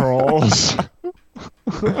squirrels.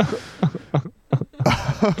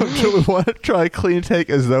 Do we want to try a clean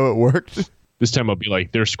take as though it worked? This time I'll be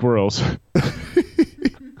like, they're squirrels. Do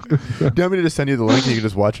you want me to just send you the link and you can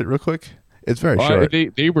just watch it real quick? It's very short.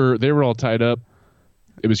 They were all tied up.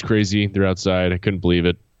 It was crazy. They're outside. I couldn't believe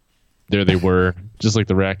it. There they were, just like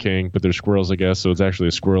the Rat King, but they're squirrels, I guess. So it's actually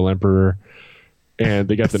a squirrel emperor, and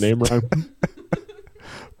they got the name wrong.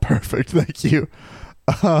 Perfect. Thank you.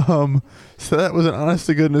 So that was an honest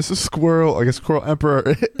to goodness squirrel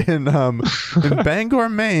emperor in Bangor,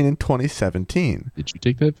 Maine in 2017. Did you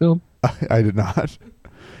take that film? I did not.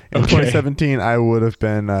 In 2017, I would have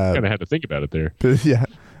been kind of had to think about it there.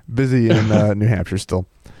 Busy in New Hampshire still.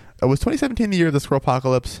 Was 2017 the year of the squirrel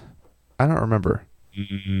apocalypse? I don't remember.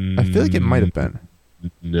 I feel like it might have been.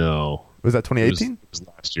 No. Was that 2018? It was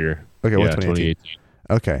last year. Okay, what's 2018?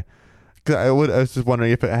 Okay. I was just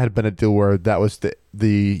wondering if it had been a deal where that was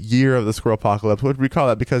the year of the squirrel apocalypse. What would we call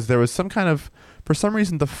that? Because there was some kind of, for some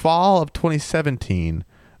reason, the fall of 2017,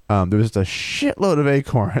 there was just a shitload of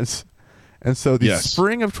acorns. And so the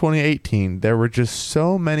spring of 2018, there were just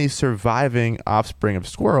so many surviving offspring of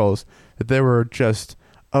squirrels that there were just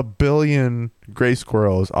a billion gray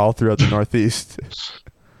squirrels all throughout the Northeast.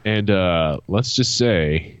 And let's just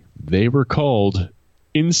say they were culled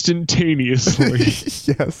instantaneously.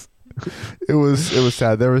 Yes. It was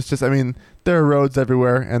sad. There was just, there are roads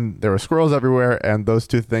everywhere and there were squirrels everywhere, and those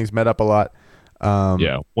two things met up a lot.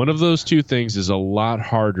 One of those two things is a lot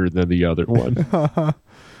harder than the other one.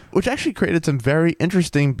 Which actually created some very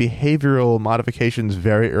interesting behavioral modifications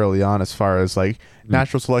very early on, as far as like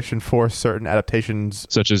natural selection for certain adaptations.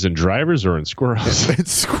 Such as in drivers or in squirrels? In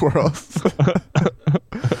squirrels.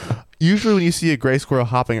 Usually when you see a gray squirrel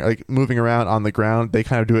hopping, like moving around on the ground, they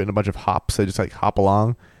kind of do it in a bunch of hops. They just like hop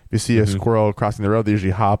along. If you see a squirrel crossing the road, they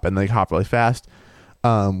usually hop, and they hop really fast.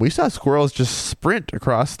 We saw squirrels just sprint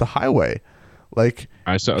across the highway. Like,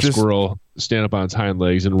 I saw a squirrel stand up on its hind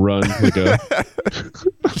legs and run like a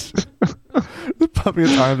pumping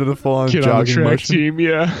its arms in a full-on jogging on the track motion. Team,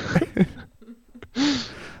 yeah.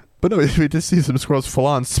 But no, we did see some squirrels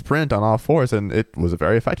full-on sprint on all fours, and it was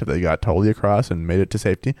very effective. They got totally across and made it to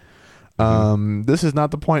safety. This is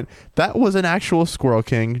not the point. That was an actual squirrel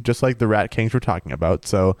king, just like the rat kings we're talking about.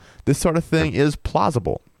 So this sort of thing is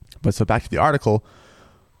plausible. But so back to the article.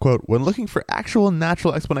 Quote, when looking for actual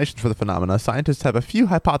natural explanations for the phenomena, scientists have a few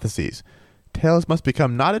hypotheses. Tails must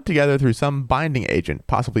become knotted together through some binding agent,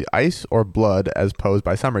 possibly ice or blood, as posed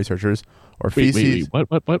by some researchers, or feces. Wait.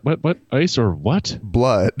 What? Ice or what?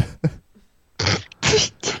 Blood.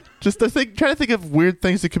 Just trying to think of weird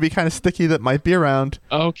things that could be kind of sticky that might be around.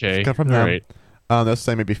 Okay. Come from them. Right. They'll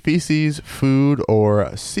say maybe feces, food, or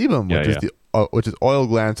sebum, which is oil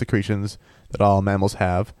gland secretions that all mammals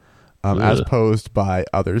have. As posed by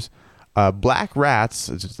others. Black rats,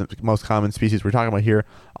 which is the most common species we're talking about here,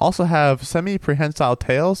 also have semi-prehensile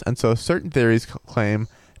tails, and so certain theories claim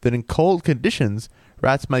that in cold conditions,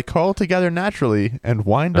 rats might curl together naturally and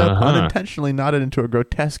wind up unintentionally knotted into a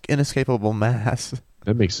grotesque, inescapable mass.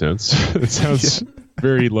 That makes sense. It sounds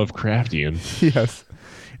very Lovecraftian. Yes.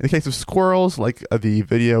 In the case of squirrels, like the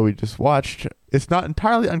video we just watched, it's not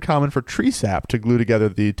entirely uncommon for tree sap to glue together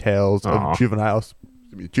the tails of juveniles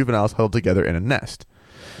held together in a nest.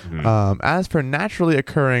 As for naturally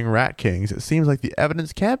occurring rat kings, it seems like the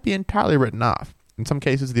evidence can't be entirely written off. In some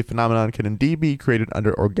cases, the phenomenon can indeed be created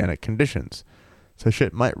under organic conditions. So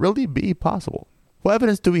shit might really be possible. What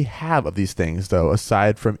evidence do we have of these things, though,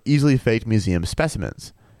 aside from easily faked museum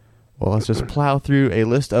specimens? Well, let's just plow through a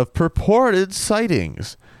list of purported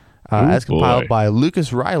sightings. As compiled by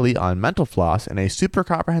Lucas Riley on Mental Floss in a super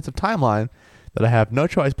comprehensive timeline that I have no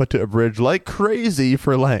choice but to abridge like crazy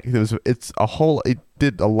for length. It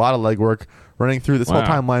did a lot of legwork running through this whole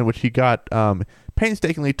timeline, which he got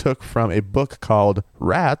painstakingly took from a book called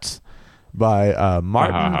Rats by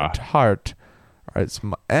Martin Hart. All right, it's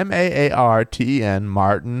Maarten,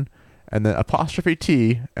 Martin, and then apostrophe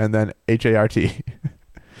T, and then Hart.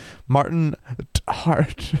 Martin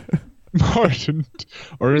Hart. Martin,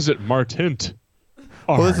 or is it Martint?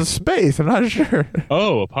 Well, there's a space. I'm not sure.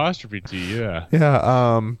 Oh, apostrophe T, yeah.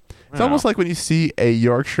 Yeah. It's almost like when you see a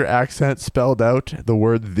Yorkshire accent spelled out, the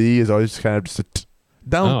word "the" is always kind of just a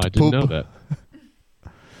down. Oh, I didn't know that.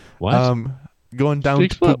 What? Going down.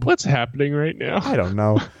 What's happening right now? I don't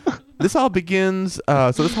know. This all begins.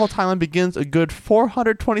 So this whole timeline begins a good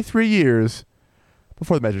 423 years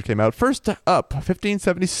before the measure came out. First up,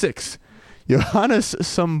 1576. Johannes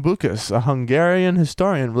Sambucus, a Hungarian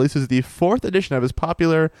historian, releases the 4th edition of his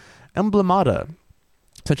popular Emblemata,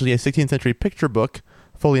 essentially a 16th century picture book,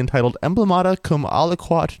 fully entitled Emblemata cum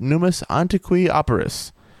aliquot numis antiqui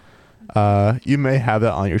operis. You may have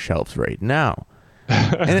that on your shelves right now.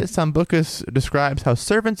 In it, Sambucus describes how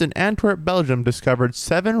servants in Antwerp, Belgium, discovered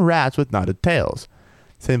 7 rats with knotted tails.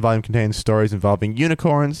 The same volume contains stories involving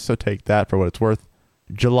unicorns, so take that for what it's worth.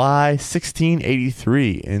 July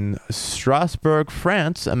 1683, in Strasbourg,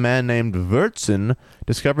 France, a man named Wurtzen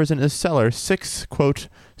discovers in his cellar 6, quote,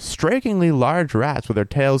 strikingly large rats with their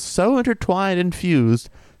tails so intertwined and fused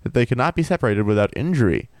that they could not be separated without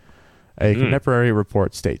injury. A contemporary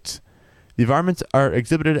report states, the varmints are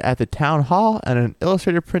exhibited at the town hall, and an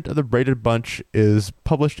illustrated print of the braided bunch is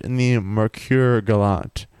published in the Mercure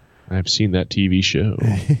Galant. I've seen that TV show.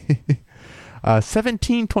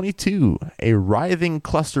 1722, a writhing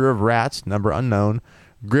cluster of rats, number unknown,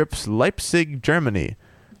 grips Leipzig, Germany.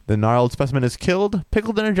 The gnarled specimen is killed,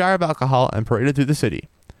 pickled in a jar of alcohol, and paraded through the city.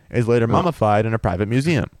 It is later mummified in a private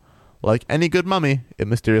museum. Like any good mummy, it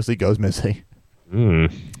mysteriously goes missing.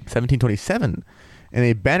 1727, in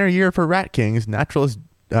a banner year for rat kings, naturalist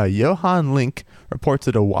Johann Link reports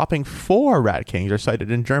that a whopping 4 rat kings are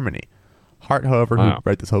sighted in Germany. Hart, however, who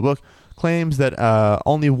wrote this whole book, claims that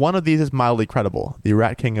only one of these is mildly credible, the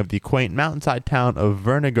rat king of the quaint mountainside town of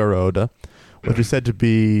Wernigerode, which is said to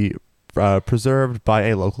be preserved by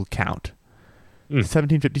a local count.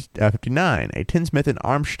 1759, a tinsmith in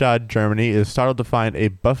Armstadt, Germany, is startled to find a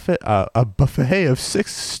buffet of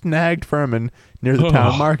 6 snagged vermin near the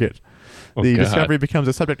town market. The discovery becomes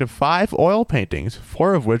the subject of 5 oil paintings,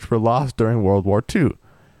 4 of which were lost during World War II.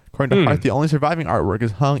 According to Hart, the only surviving artwork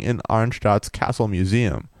is hung in Arnstadt's Castle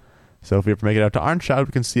Museum. So if we ever make it out to Arnstadt,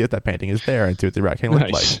 we can see that painting is there and see what the rat king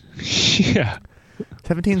looked like. Yeah.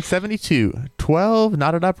 1772, 12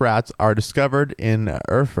 knotted up rats are discovered in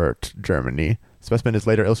Erfurt, Germany. The specimen is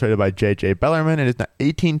later illustrated by J.J. Bellerman in his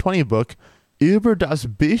 1820 book, Über das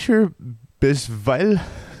Bücher Bezweifelte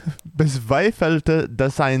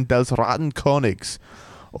Dasein des Rattenkönigs,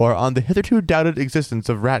 or On the Hitherto Doubted Existence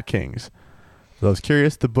of Rat Kings. For those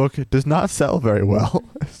curious, the book does not sell very well,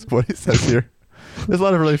 is what he says here. There's a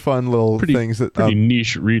lot of really fun little things that pretty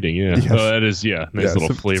niche reading, yeah. Yes. Oh, that is, nice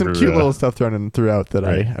little flavor. Some cute little stuff thrown in throughout that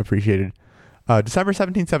I appreciated. December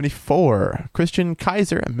 1774, Christian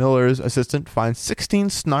Kaiser, Miller's assistant, finds 16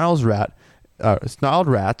 snarled rats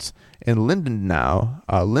in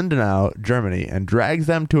Lindenau, Germany, and drags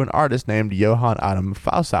them to an artist named Johann Adam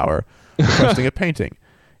Fausauer, requesting a painting.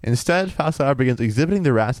 Instead, Fausauer begins exhibiting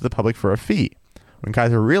the rats to the public for a fee. When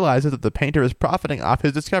Kaiser realizes that the painter is profiting off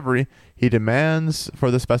his discovery, he demands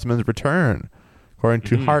for the specimen's return. According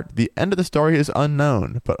to Hart, the end of the story is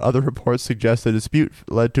unknown, but other reports suggest the dispute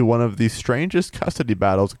led to one of the strangest custody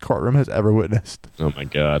battles a courtroom has ever witnessed. Oh my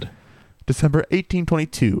God. December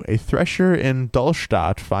 1822, a thresher in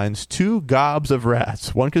Dullstadt finds 2 gobs of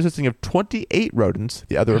rats, one consisting of 28 rodents,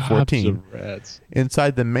 the other of 14,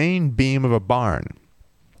 inside the main beam of a barn.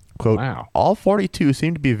 Quote, all 42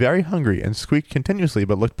 seemed to be very hungry and squeaked continuously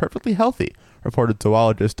but looked perfectly healthy, reported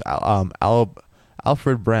zoologist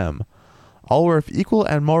Alfred Brehm. All were of equal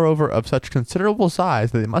and moreover of such considerable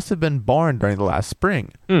size that they must have been born during the last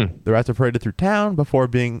spring. The rats were paraded through town before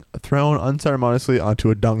being thrown unceremoniously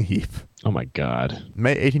onto a dung heap. Oh my God.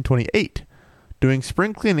 May 1828. Doing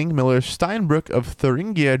spring cleaning, Miller Steinbrück of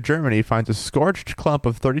Thuringia, Germany finds a scorched clump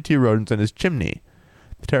of 32 rodents in his chimney.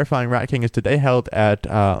 The terrifying rat king is today held at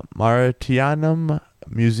Martianum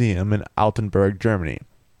Museum in Altenburg, Germany.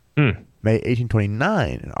 May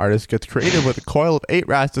 1829, an artist gets creative with a coil of 8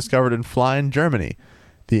 rats discovered in Flein, Germany.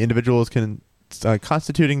 The individuals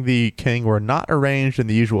constituting the king were not arranged in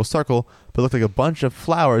the usual circle, but looked like a bunch of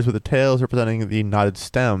flowers with the tails representing the knotted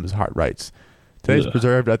stems, Hart writes. Today it's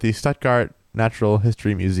preserved at the Stuttgart Natural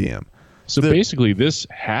History Museum. So basically this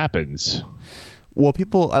happens. Well,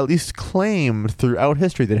 people at least claim throughout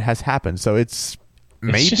history that it has happened. So it's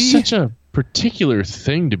just such a particular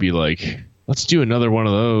thing to be like, let's do another one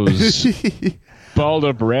of those balled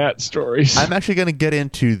up rat stories. I'm actually going to get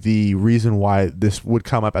into the reason why this would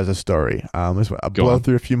come up as a story. I'll blow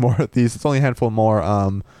through a few more of these. It's only a handful more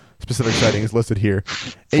specific sightings listed here.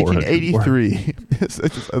 1883. It's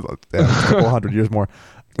a couple hundred years more.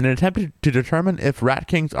 In an attempt to determine if rat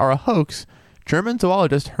kings are a hoax, German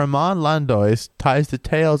zoologist Hermann Landois ties the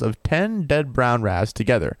tails of 10 dead brown rats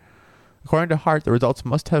together. According to Hart, the results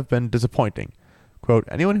must have been disappointing. Quote,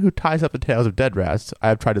 anyone who ties up the tails of dead rats, I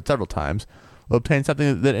have tried it several times, will obtain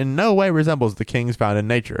something that in no way resembles the kings found in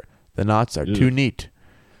nature. The knots are too neat.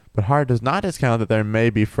 But Hart does not discount that there may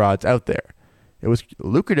be frauds out there. It was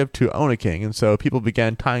lucrative to own a king, and so people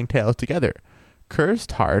began tying tails together.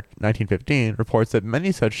 Kirst Hart, 1915, reports that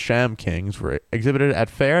many such sham kings were exhibited at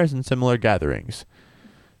fairs and similar gatherings.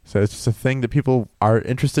 So it's just a thing that people are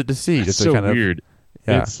interested to see. It's so weird.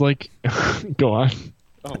 Yeah. It's like, go on.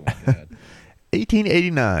 Oh, my God.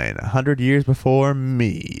 1889, 100 years before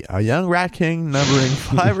me, a young rat king numbering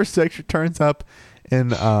 5 or 6 returns up in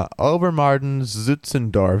Obermarden,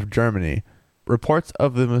 Zützendorf, Germany. Reports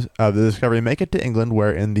of the discovery make it to England,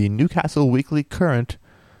 where in the Newcastle Weekly Courant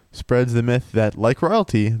spreads the myth that, like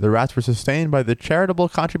royalty, the rats were sustained by the charitable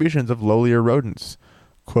contributions of lowlier rodents.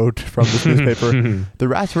 Quote from this newspaper, the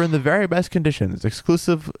rats were in the very best conditions,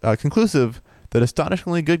 conclusive that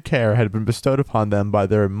astonishingly good care had been bestowed upon them by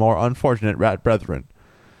their more unfortunate rat brethren.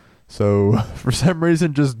 So, for some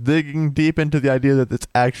reason, just digging deep into the idea that it's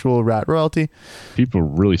actual rat royalty. People are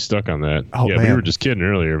really stuck on that. Oh, yeah, man. We were just kidding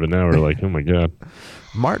earlier, but now we're like, oh my God.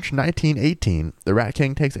 March 1918, the Rat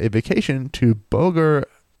King takes a vacation to Bogur,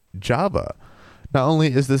 Java. Not only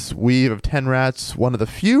is this weave of 10 rats one of the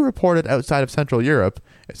few reported outside of Central Europe,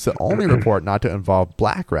 it's the only report not to involve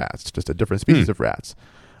black rats, just a different species of rats.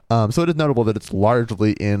 So it is notable that it's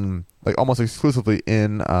largely in, like almost exclusively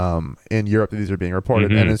in Europe that these are being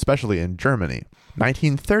reported, and especially in Germany.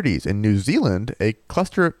 1930s, in New Zealand, a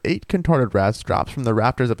cluster of 8 contorted rats drops from the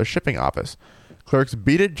rafters of a shipping office. Clerks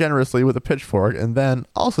beat it generously with a pitchfork and then,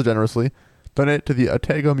 also generously, donate it to the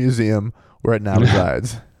Otago Museum, where it now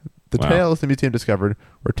resides. The tails the museum discovered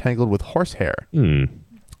were tangled with horsehair. June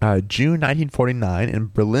 1949, in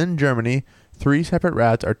Berlin, Germany, 3 separate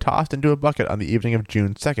rats are tossed into a bucket on the evening of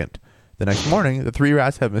June 2nd. The next morning, the 3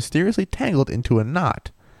 rats have mysteriously tangled into a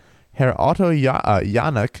knot. Herr Otto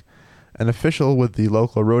Januk, an official with the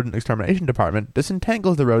local rodent extermination department,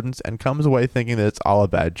 disentangles the rodents and comes away thinking that it's all a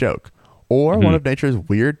bad joke, or one of nature's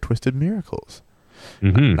weird, twisted miracles.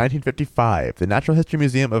 1955, the Natural History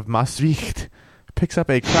Museum of Maastricht picks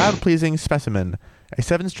up a crowd-pleasing specimen, a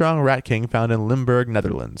 7-strong rat king found in Limburg,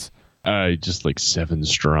 Netherlands. Just like 7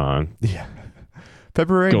 strong. Yeah.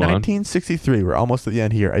 February 1963, we're almost at the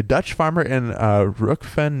end here. A Dutch farmer in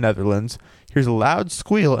Rookven, Netherlands, hears a loud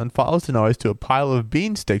squeal and follows the noise to a pile of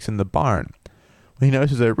bean sticks in the barn. When he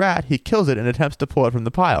notices a rat, he kills it and attempts to pull it from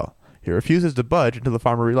the pile. He refuses to budge until the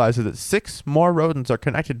farmer realizes that 6 more rodents are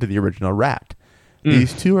connected to the original rat.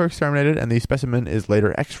 These 2 are exterminated, and the specimen is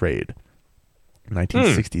later x-rayed.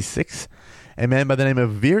 1966, a man by the name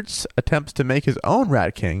of Wirtz attempts to make his own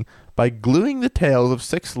rat king by gluing the tails of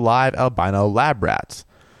 6 live albino lab rats.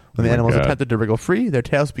 When the animals attempted to wriggle free, their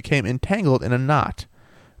tails became entangled in a knot.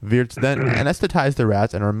 Wirtz then anesthetized the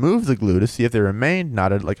rats and removed the glue to see if they remained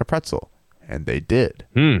knotted like a pretzel. And they did.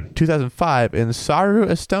 2005, in Saru,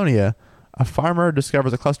 Estonia, a farmer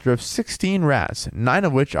discovers a cluster of 16 rats, 9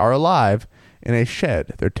 of which are alive, in a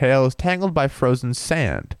shed, their tails tangled by frozen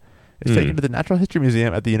sand. It's taken to the Natural History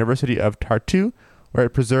Museum at the University of Tartu, where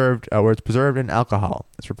it's preserved in alcohol.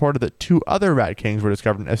 It's reported that 2 other rat kings were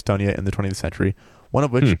discovered in Estonia in the 20th century, one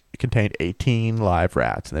of which contained 18 live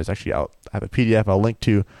rats. And there's actually, I have a PDF I'll link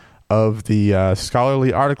to of the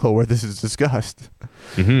scholarly article where this is discussed.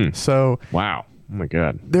 So, wow. Oh my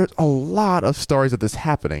God. There's a lot of stories of this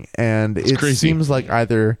happening, and it seems like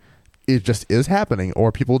either it just is happening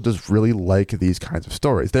or people just really like these kinds of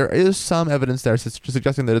stories. There is some evidence there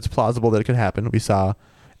suggesting that it's plausible that it could happen. We saw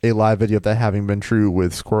a live video of that having been true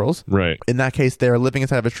with squirrels. Right. In that case, they're living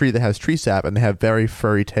inside of a tree that has tree sap, and they have very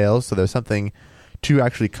furry tails, so there's something to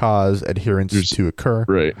actually cause adherence to occur.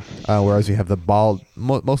 Right. Whereas you have the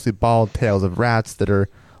mostly bald tails of rats that are a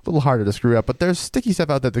little harder to screw up, but there's sticky stuff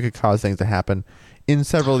out there that could cause things to happen. In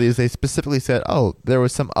several of these, they specifically said, there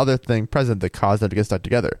was some other thing present that caused them to get stuck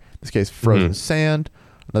together. In this case, frozen sand.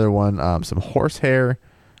 Another one, some horsehair.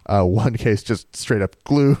 One case, just straight up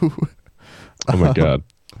glue. Oh, my God.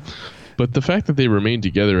 But the fact that they remained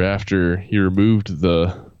together after he removed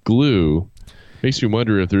the glue makes me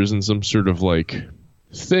wonder if there isn't some sort of like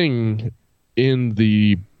thing in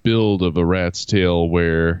the build of a rat's tail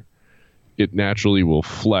where it naturally will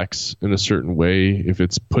flex in a certain way if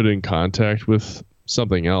it's put in contact with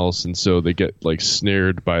something else, and so they get like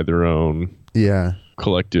snared by their own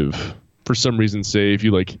collective. For some reason, say if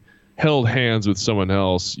you like held hands with someone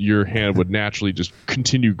else, your hand would naturally just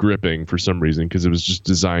continue gripping for some reason because it was just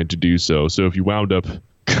designed to do so. So if you wound up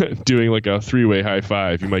doing like a 3-way high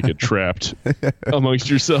five, you might get trapped amongst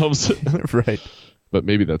yourselves. Right. But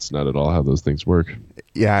maybe that's not at all how those things work.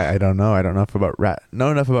 Yeah, I don't know. I don't know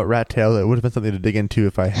enough about rat tail. It would have been something to dig into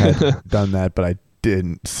if I had done that, but I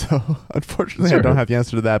didn't. So unfortunately, I don't have the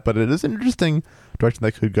answer to that. But it is an interesting direction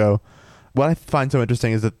that could go. What I find so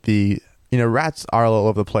interesting is that rats are all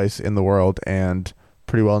over the place in the world and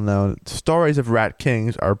pretty well known. Stories of rat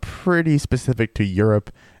kings are pretty specific to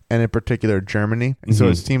Europe and in particular Germany. And so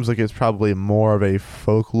it seems like it's probably more of a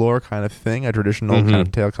folklore kind of thing, a traditional kind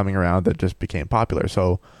of tale coming around that just became popular.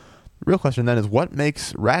 So the real question then is, what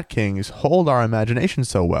makes rat kings hold our imagination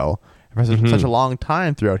so well for such a long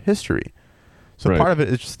time throughout history? So part of it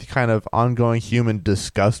is just the kind of ongoing human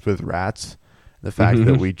disgust with rats. The fact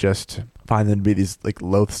that we just find them to be these like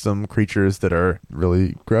loathsome creatures that are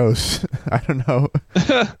really gross. I don't know.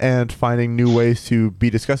 And finding new ways to be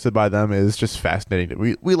disgusted by them is just fascinating.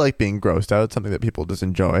 We like being grossed out. It's something that people just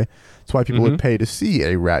enjoy. That's why people would pay to see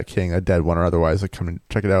a rat king, a dead one or otherwise, like come and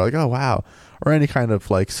check it out. Like, oh, wow. Or any kind of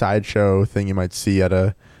like sideshow thing you might see at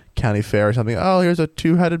a county fair or something. Oh, here's a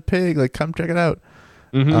 2-headed pig. Like, come check it out.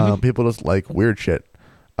 People just like weird shit.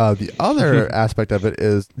 The other aspect of it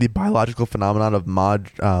is the biological phenomenon of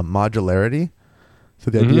modularity. So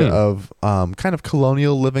the idea of kind of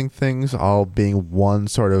colonial living things all being one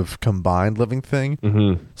sort of combined living thing.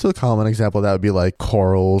 So a common example of that would be like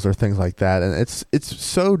corals or things like that. And it's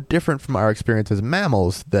so different from our experience as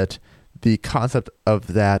mammals that the concept of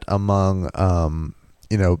that among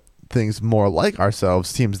things more like ourselves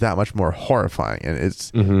seems that much more horrifying. And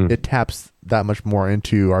it taps that much more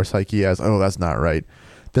into our psyche as, oh, that's not right.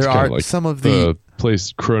 There are like some of the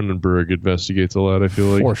place Cronenberg investigates a lot, I feel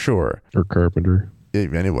like. For sure. Or Carpenter.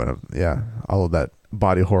 Anyone, all of that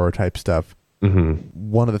body horror type stuff.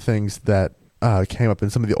 One of the things that came up in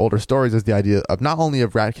some of the older stories is the idea of not only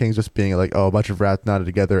of rat kings just being like, oh, a bunch of rats knotted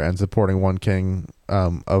together and supporting one king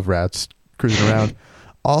of rats cruising around.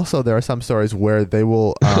 Also, there are some stories where they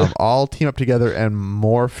will all team up together and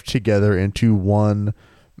morph together into one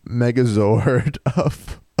megazord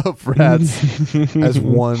of rats as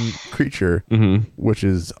one creature, which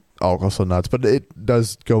is also nuts. But it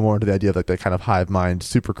does go more into the idea of like that kind of hive mind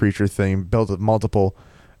super creature thing built of multiple,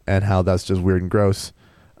 and how that's just weird and gross.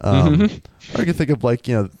 Or you can think of like,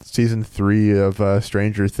 season 3 of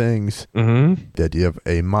Stranger Things. The idea of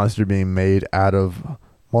a monster being made out of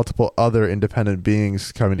multiple other independent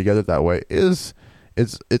beings coming together that way is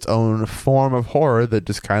its own form of horror that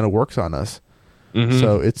just kind of works on us.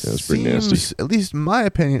 So it seems, at least my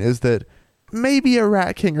opinion, is that maybe a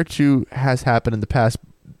rat king or two has happened in the past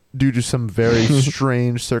due to some very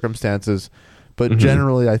strange circumstances. But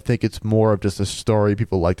generally, I think it's more of just a story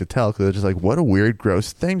people like to tell because it's just like, what a weird,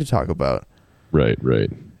 gross thing to talk about. Right.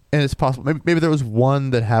 And it's possible. Maybe there was one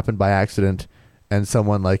that happened by accident and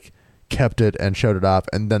someone like kept it and showed it off,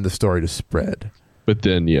 and then the story just spread. But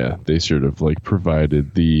then, they sort of like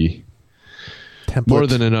provided the template. More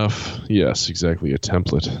than enough. Yes, exactly. A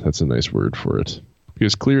template. That's a nice word for it.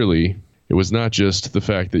 Because clearly it was not just the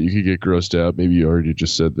fact that you could get grossed out. Maybe you already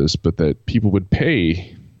just said this, but that people would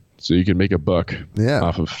pay so you could make a buck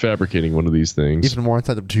off of fabricating one of these things. Even more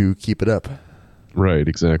incentive to keep it up. Right.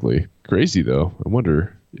 Exactly. Crazy though. I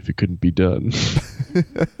wonder if it couldn't be done.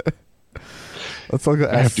 Let's all go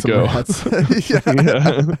ask I have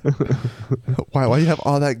to go. Why you have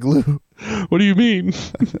all that glue? What do you mean?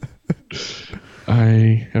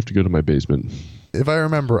 I have to go to my basement. If I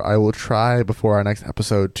remember, I will try before our next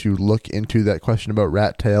episode to look into that question about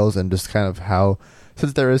rat tails and just kind of how,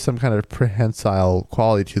 since there is some kind of prehensile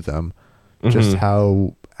quality to them, just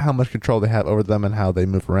how much control they have over them and how they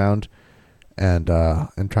move around, and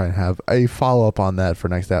try and have a follow-up on that for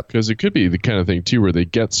next episode. Because it could be the kind of thing, too, where they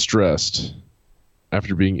get stressed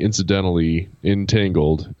after being incidentally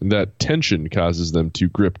entangled, and that tension causes them to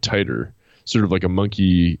grip tighter, sort of like a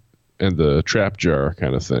monkey and the trap jar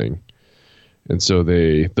kind of thing. And so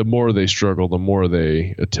the more they struggle, the more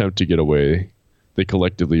they attempt to get away, they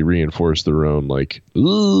collectively reinforce their own like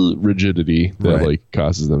rigidity that like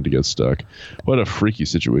causes them to get stuck. What a freaky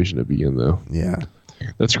situation to be in, though. Yeah.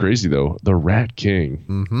 That's crazy, though. The Rat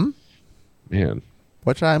King. Man.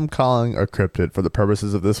 Which I'm calling a cryptid for the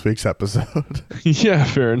purposes of this week's episode. Yeah,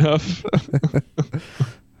 fair enough.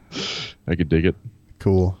 I could dig it.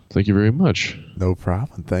 Cool. Thank you very much. No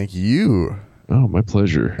problem. Thank you. Oh, my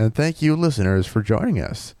pleasure. And thank you, listeners, for joining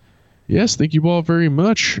us. Yes, thank you all very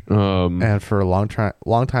much. And for long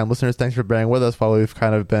time listeners, thanks for bearing with us while we've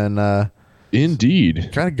kind of been indeed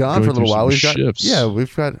kind of gone for a little while.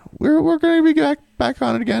 We're going to be back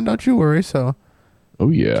on it again. Don't you worry. So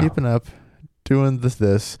keeping up, doing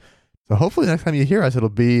this. So hopefully next time you hear us, it'll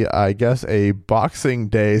be, I guess, a Boxing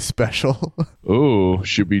Day special. Oh,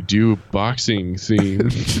 should we do boxing theme?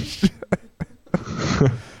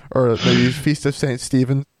 Or maybe Feast of St.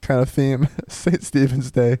 Stephen kind of theme. St.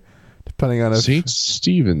 Stephen's Day, depending on if... St.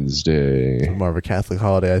 Stephen's Day. More of a Catholic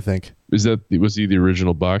holiday, I think. Was he the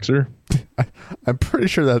original boxer? I'm pretty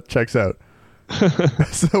sure that checks out.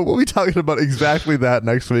 So we'll be talking about exactly that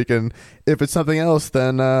next week, and if it's something else,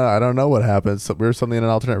 then I don't know what happens. So we're something in an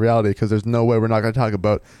alternate reality, because there's no way we're not going to talk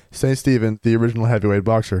about St. Stephen, the original heavyweight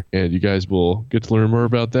boxer. And you guys will get to learn more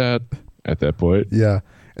about that at that point. Yeah.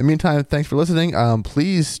 In the meantime, thanks for listening.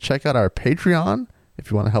 Please check out our Patreon if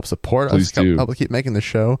you want to help support us. Help keep making the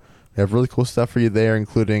show. We have really cool stuff for you there,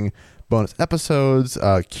 including bonus episodes,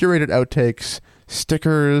 curated outtakes,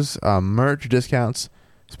 stickers, merch discounts.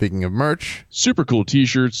 Speaking of merch, super cool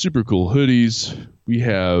t-shirts, super cool hoodies. We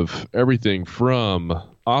have everything from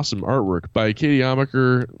awesome artwork by Katie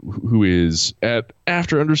Amaker, who is at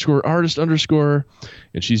after_artist_,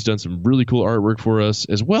 and she's done some really cool artwork for us,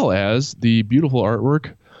 as well as the beautiful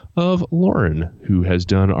artwork of Lauren, who has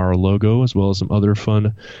done our logo, as well as some other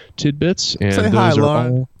fun tidbits. And say those hi, are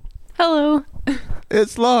Lauren. all... Hello.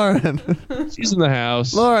 It's Lauren. She's in the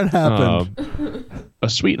house. Lauren happened. A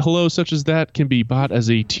sweet hello such as that can be bought as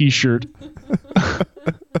a t-shirt.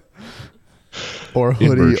 Or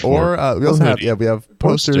hoodie, or we also have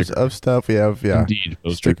posters of stuff. We have Indeed,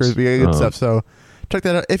 stickers. We got good stuff. So check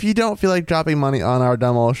that out. If you don't feel like dropping money on our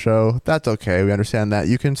Dumb Old Show, that's okay. We understand that.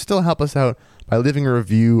 You can still help us out by leaving a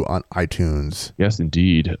review on iTunes. Yes,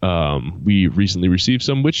 indeed. We recently received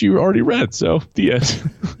some, which you already read. So the end.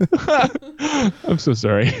 I'm so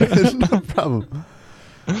sorry. No problem.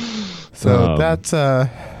 So that's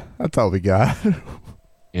all we got.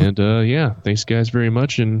 And thanks guys very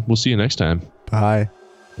much, and we'll see you next time. Bye.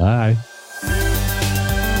 Bye.